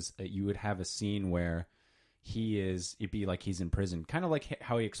ideas was that you would have a scene where it'd be like he's in prison, kind of like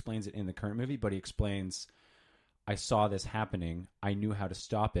how he explains it in the current movie, but he explains, I saw this happening, I knew how to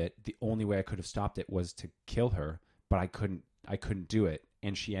stop it. The only way I could have stopped it was to kill her, but I couldn't do it,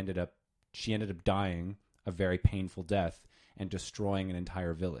 and she ended up dying a very painful death and destroying an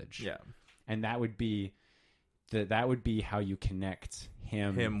entire village. Yeah. And that would be how you connect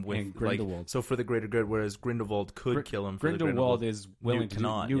him with and Grindelwald. So for the greater good, whereas Grindelwald could kill him. For Grindelwald is willing Newt to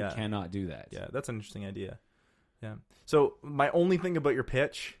cannot, do. Newt yeah. cannot do that. Yeah, that's an interesting idea. Yeah. So my only thing about your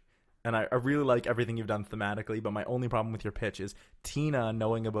pitch, and I really like everything you've done thematically, but my only problem with your pitch is Tina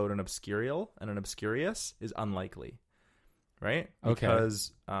knowing about an Obscurial and an Obscurious is unlikely, right? Okay.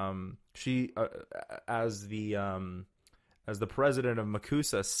 Because she, as the president of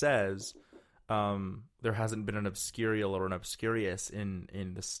Makusa says, there hasn't been an Obscurial or an Obscurious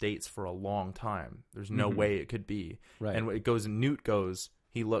in the States for a long time. There's no way it could be. Right. And it goes, Newt goes,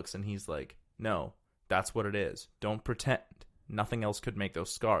 he looks and he's like, no, that's what it is. Don't pretend. Nothing else could make those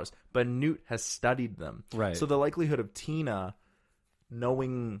scars. But Newt has studied them. Right. So the likelihood of Tina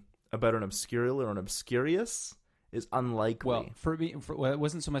knowing about an Obscurial or an Obscurious is unlikely. Well, for me, it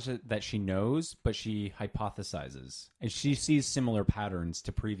wasn't so much that she knows, but she hypothesizes, and she sees similar patterns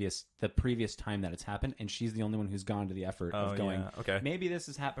to the previous time that it's happened, and she's the only one who's gone to the effort of going, okay, maybe this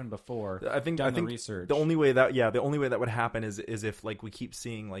has happened before. I think the research. The only way that would happen is if like we keep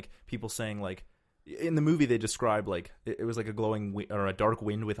seeing like people saying like in the movie they describe like it was like a glowing or a dark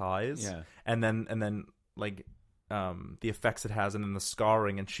wind with eyes, yeah, and then like the effects it has and then the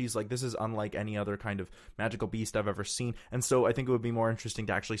scarring, and she's like, this is unlike any other kind of magical beast I've ever seen. And so I think it would be more interesting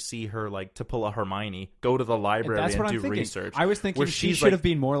to actually see her like to pull a Hermione, go to the library and do research. I was thinking she should have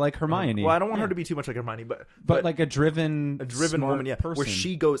been more like Hermione. Well, I don't want her to be too much like Hermione, but like a driven woman, yeah, person. where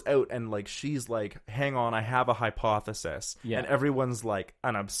she goes out and like she's like, hang on, I have a hypothesis, and everyone's like,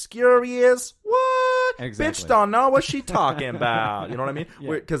 an Obscurious, what? Exactly. Bitch don't know what she talking about. You know what I mean?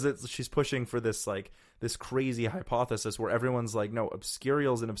 Yeah. Because she's pushing for this like this crazy hypothesis where everyone's like, no,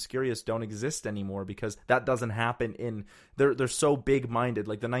 Obscurials and Obscurious don't exist anymore because that doesn't happen in they're so big minded.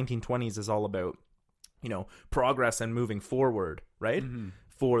 Like the 1920s is all about, you know, progress and moving forward, right? Mm-hmm.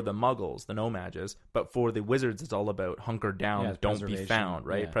 For the Muggles, the No-Mages, but for the Wizards, it's all about hunker down, don't be found,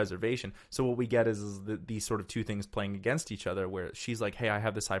 right? Yeah. Preservation. So what we get is these sort of two things playing against each other, where she's like, hey, I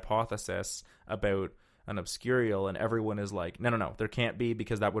have this hypothesis about an Obscurial, and everyone is like, no, there can't be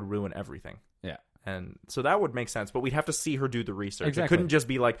because that would ruin everything. Yeah. And so that would make sense, but we'd have to see her do the research. Exactly. It couldn't just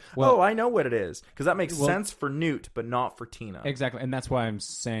be like, I know what it is, because that makes sense for Newt, but not for Tina. Exactly, and that's why I'm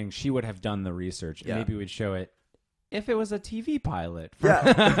saying she would have done the research, and maybe we'd show it if it was a TV pilot. Back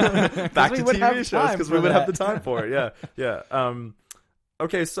to TV shows, because we would have the time for it. Yeah.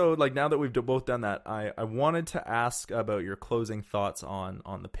 Okay, so like now that we've both done that, I wanted to ask about your closing thoughts on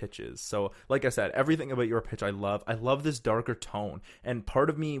the pitches. So like I said, everything about your pitch I love. I love this darker tone, and part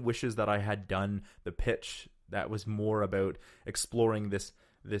of me wishes that I had done the pitch that was more about exploring this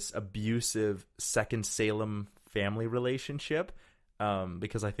abusive second Salem family relationship,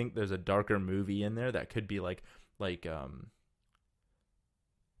 because I think there's a darker movie in there that could be like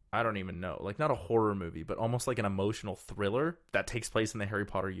I don't even know, like not a horror movie, but almost like an emotional thriller that takes place in the Harry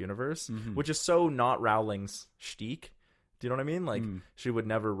Potter universe, which is so not Rowling's shtick. Do you know what I mean? Like she would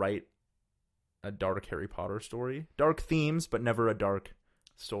never write a dark Harry Potter story, dark themes, but never a dark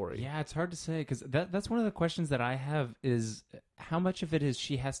story. Yeah, it's hard to say, because that's one of the questions that I have is how much of it is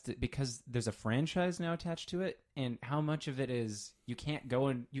she has to, because there's a franchise now attached to it, and how much of it is you can't go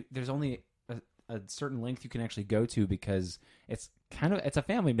and there's only a certain length you can actually go to because it's a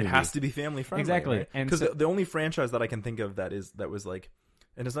family movie. It has to be family friendly, exactly, right? Because the only franchise that I can think of that was like,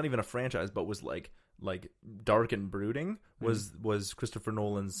 and it's not even a franchise, but was like like dark and brooding was Christopher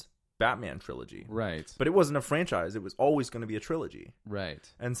Nolan's Batman trilogy. Right. But it wasn't a franchise. It was always going to be a trilogy. Right.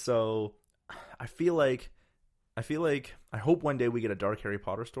 And so I feel like I hope one day we get a dark Harry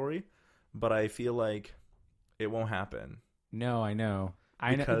Potter story, but I feel like it won't happen. No, I know.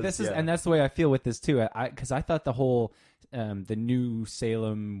 I know Because, this is, yeah. and that's the way I feel with this too. Because I thought the whole the new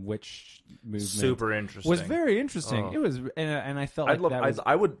Salem witch movement Super interesting. was very interesting. Oh. It was, and I felt I'd like love. that was,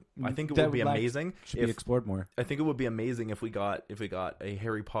 I think it that would be like, amazing should if be explored more. I think it would be amazing if we got a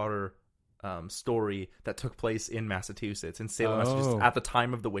Harry Potter story that took place in Massachusetts, in Salem, Massachusetts, at the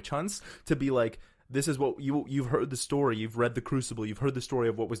time of the witch hunts, to be like, this is what you've heard the story, you've read the Crucible, you've heard the story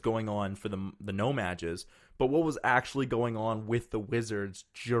of what was going on for the No-Mages, but what was actually going on with the wizards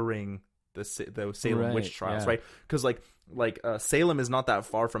during the Salem witch trials, right? Because Salem is not that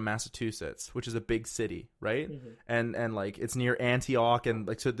far from Massachusetts, which is a big city, right? And like it's near Antioch, and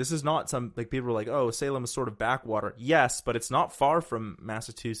like, so this is not some, like, people are like, oh, Salem is sort of backwater. Yes, but it's not far from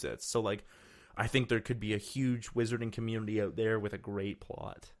Massachusetts. So like, I think there could be a huge wizarding community out there with a great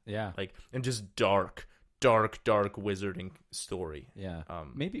plot. Yeah. Like, and just dark wizarding story. Yeah.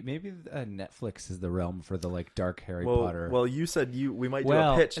 Maybe Netflix is the realm for the like dark Harry well, Potter. Well, you said we might do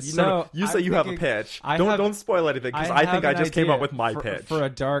Well, a pitch. so You say I'm you have a thinking- pitch. Don't spoil anything, because I think I just came up with my pitch. for a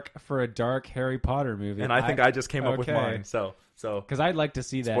dark Harry Potter movie, and I think I just came up with okay. mine. So because I'd like to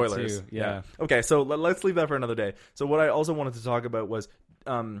see that spoilers. too. Yeah. Okay, so let's leave that for another day. So what I also wanted to talk about was,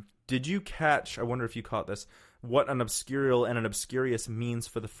 did you catch? I wonder if you caught this. What an obscurial and an obscurious means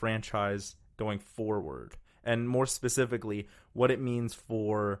for the franchise going forward, and more specifically, what it means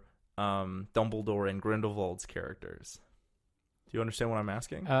for Dumbledore and Grindelwald's characters. Do you understand what I'm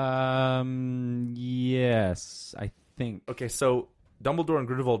asking? Yes, I think. Okay, so Dumbledore and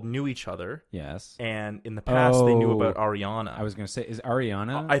Grindelwald knew each other. Yes. And in the past, they knew about Ariana. I was going to say, is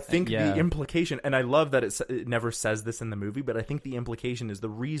Ariana? I think the implication, and I love that it never says this in the movie, but I think the implication is the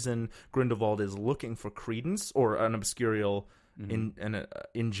reason Grindelwald is looking for credence or an obscurial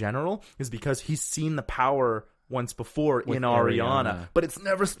in general is because he's seen the power once before in Ariana, but it's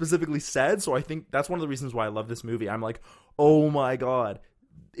never specifically said. So I think that's one of the reasons why I love this movie. I'm like, oh my god.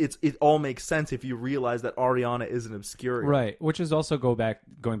 It all makes sense if you realize that Ariana is an obscurial. Right, which is also going back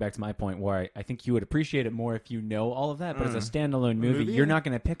to my point where I think you would appreciate it more if you know all of that, but as a standalone movie, you're not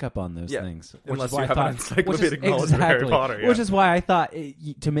going to pick up on those things. Unless you have an encyclopedic knowledge of Harry Potter. Which is why I thought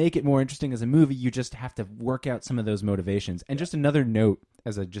to make it more interesting as a movie, you just have to work out some of those motivations. And just another note,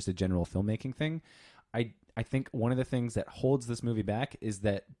 as just a general filmmaking thing, I think one of the things that holds this movie back is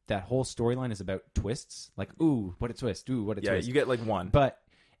that whole storyline is about twists. Like, ooh, what a twist. Ooh, what a twist. Yeah, you get like one. But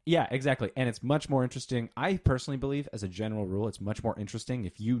yeah, exactly. And it's much more interesting. I personally believe, as a general rule, it's much more interesting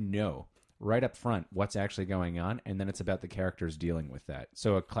if you know right up front what's actually going on, and then it's about the characters dealing with that.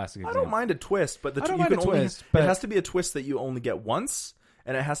 So a classic example. I don't mind a twist, but it has to be a twist that you only get once,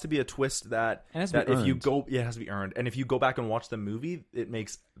 and it has to be a twist that if you go, it has to be earned. And if you go back and watch the movie, it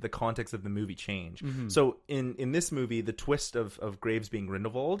makes the context of the movie change. Mm-hmm. So in this movie, the twist of Graves being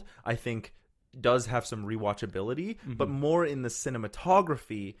Grindelwald, I think, does have some rewatchability, but more in the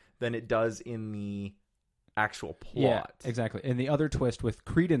cinematography than it does in the actual plot. Yeah, exactly. And the other twist with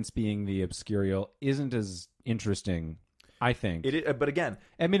Credence being the obscurial isn't as interesting, I think. But again,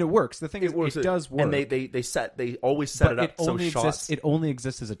 I mean, it works. The thing is, it does work. And they always set it up so shots. It only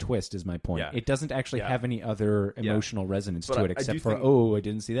exists as a twist, is my point. Yeah. It doesn't actually have any other emotional resonance to it, except for, I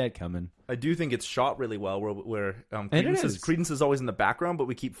didn't see that coming. I do think it's shot really well, where Credence is always in the background, but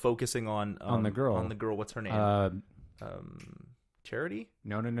we keep focusing on the girl. On the girl, what's her name? Charity?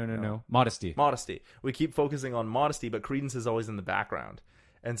 No. Modesty. We keep focusing on Modesty, but Credence is always in the background.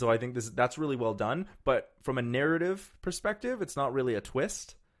 And so I think that's really well done. But from a narrative perspective, it's not really a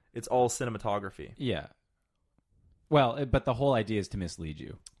twist. It's all cinematography. Yeah. Well, but the whole idea is to mislead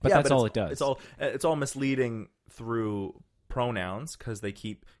you. But that's all it does. It's all misleading through pronouns because the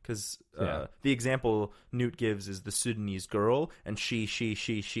example Newt gives is the Sudanese girl and she.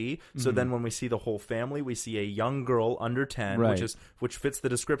 So then when we see the whole family, we see a young girl under 10, which fits the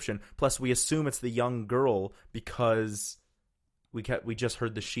description. Plus we assume it's the young girl because we just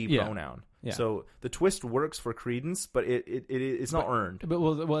heard the she pronoun. Yeah. So the twist works for Credence, but it's not earned. But it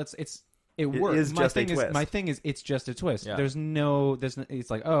works. It is just a twist. My thing is, it's just a twist. Yeah. There's no. It's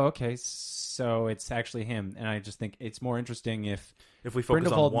like, oh, okay, so it's actually him, and I just think it's more interesting if we focus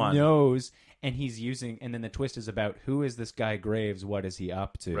Grindelwald on one knows, and he's using, and then the twist is about who is this guy Graves? What is he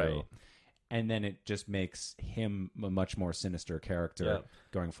up to? Right. And then it just makes him a much more sinister character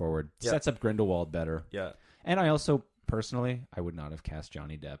going forward. Sets up Grindelwald better. Yeah. And I also personally, I would not have cast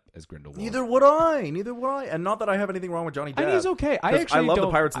Johnny Depp as Grindelwald. Neither would I. And not that I have anything wrong with Johnny Depp. And he's okay. I love the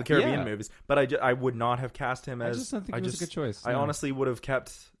don't- Pirates of the Caribbean yeah. movies, but I would not have cast him as. I just don't think it was a good choice. I No. honestly would have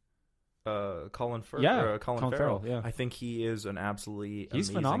kept Colin Farrell. Yeah, Colin Colin Farrell. Farrell, yeah. I think he is an absolutely He's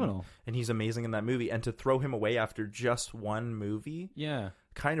amazing, phenomenal. and he's amazing in that movie. And to throw him away after just one movie, Yeah.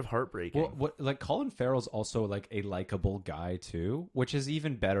 kind of heartbreaking. Well, like Colin Farrell's also like a likable guy too, which is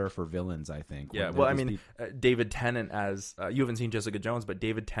even better for villains, I think. Yeah, when well, I these mean, David Tennant as you haven't seen Jessica Jones, but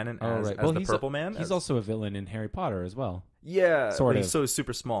David Tennant as the he's Purple Man. He's also a villain in Harry Potter as well. Yeah, Sort but of. he's so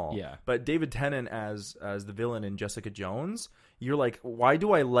super small. Yeah. But David Tennant as the villain in Jessica Jones, you're like, why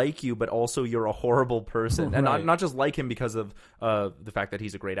do I like you, but also you're a horrible person? And Right. not just like him because of the fact that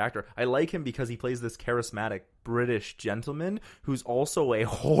he's a great actor. I like him because he plays this charismatic British gentleman who's also a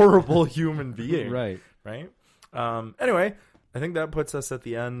horrible human being. Right. Right? Anyway, I think that puts us at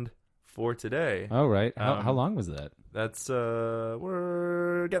the end for today. Oh, right. How long was that? That's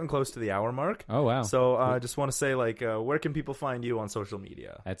we're getting close to the hour mark. Oh, wow. So I just want to say, like, where can people find you on social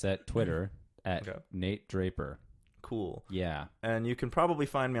media? That's at Twitter at Okay. Nate Draper. Cool. Yeah. And you can probably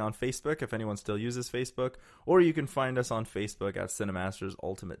find me on Facebook if anyone still uses Facebook, or you can find us on Facebook at Cinemasters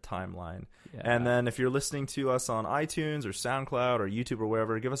Ultimate Timeline. Yeah. And then if you're listening to us on iTunes or SoundCloud or YouTube or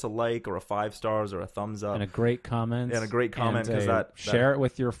wherever, give us a like or a 5 stars or a thumbs up. And a great comment. And a great comment, And, 'cause that share it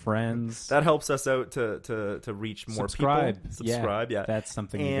with your friends. That helps us out to reach more Subscribe. people. Subscribe, yeah. That's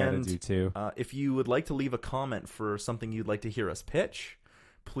something you gotta do too. If you would like to leave a comment for something you'd like to hear us pitch,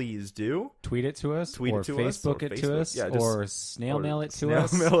 please do. Tweet it to us, Tweet or it to us, Facebook or it to Facebook. us, Yeah, just- or snail mail it to snail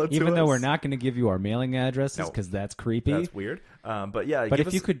us. mail it to even though us. we're not going to give you our mailing addresses No. because that's creepy. That's weird. But yeah, But give if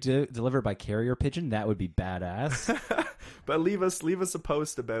us, you could deliver by carrier pigeon, that would be badass. but leave us a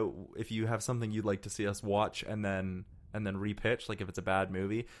post about if you have something you'd like to see us watch and then repitch, like if it's a bad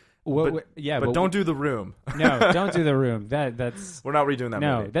movie. Well, but yeah, but don't do The Room. No, don't do The Room. That's We're not redoing that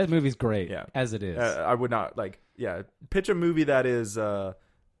movie. that movie's great. Yeah. As it is. I would not pitch a movie that is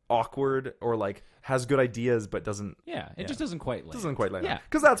awkward or like has good ideas but doesn't Just doesn't quite land. Yeah,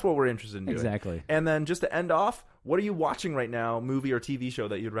 because that's what we're interested in doing. Exactly. And then just to end off, what are you watching right now, movie or TV show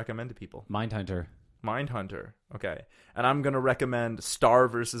that you'd recommend to people? Mindhunter. Mindhunter. Okay. And I'm going to recommend Star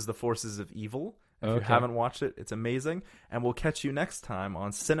versus the Forces of Evil. If you Okay. haven't watched it, it's amazing. And we'll catch you next time on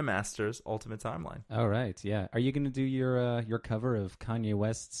Cinemasters Ultimate Timeline. All right, yeah. Are you going to do your cover of Kanye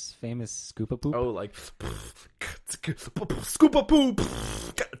West's famous Scoop a Poop? Oh, like scoop a poop,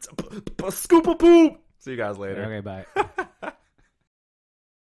 scoop a poop. See you guys later. Okay, bye.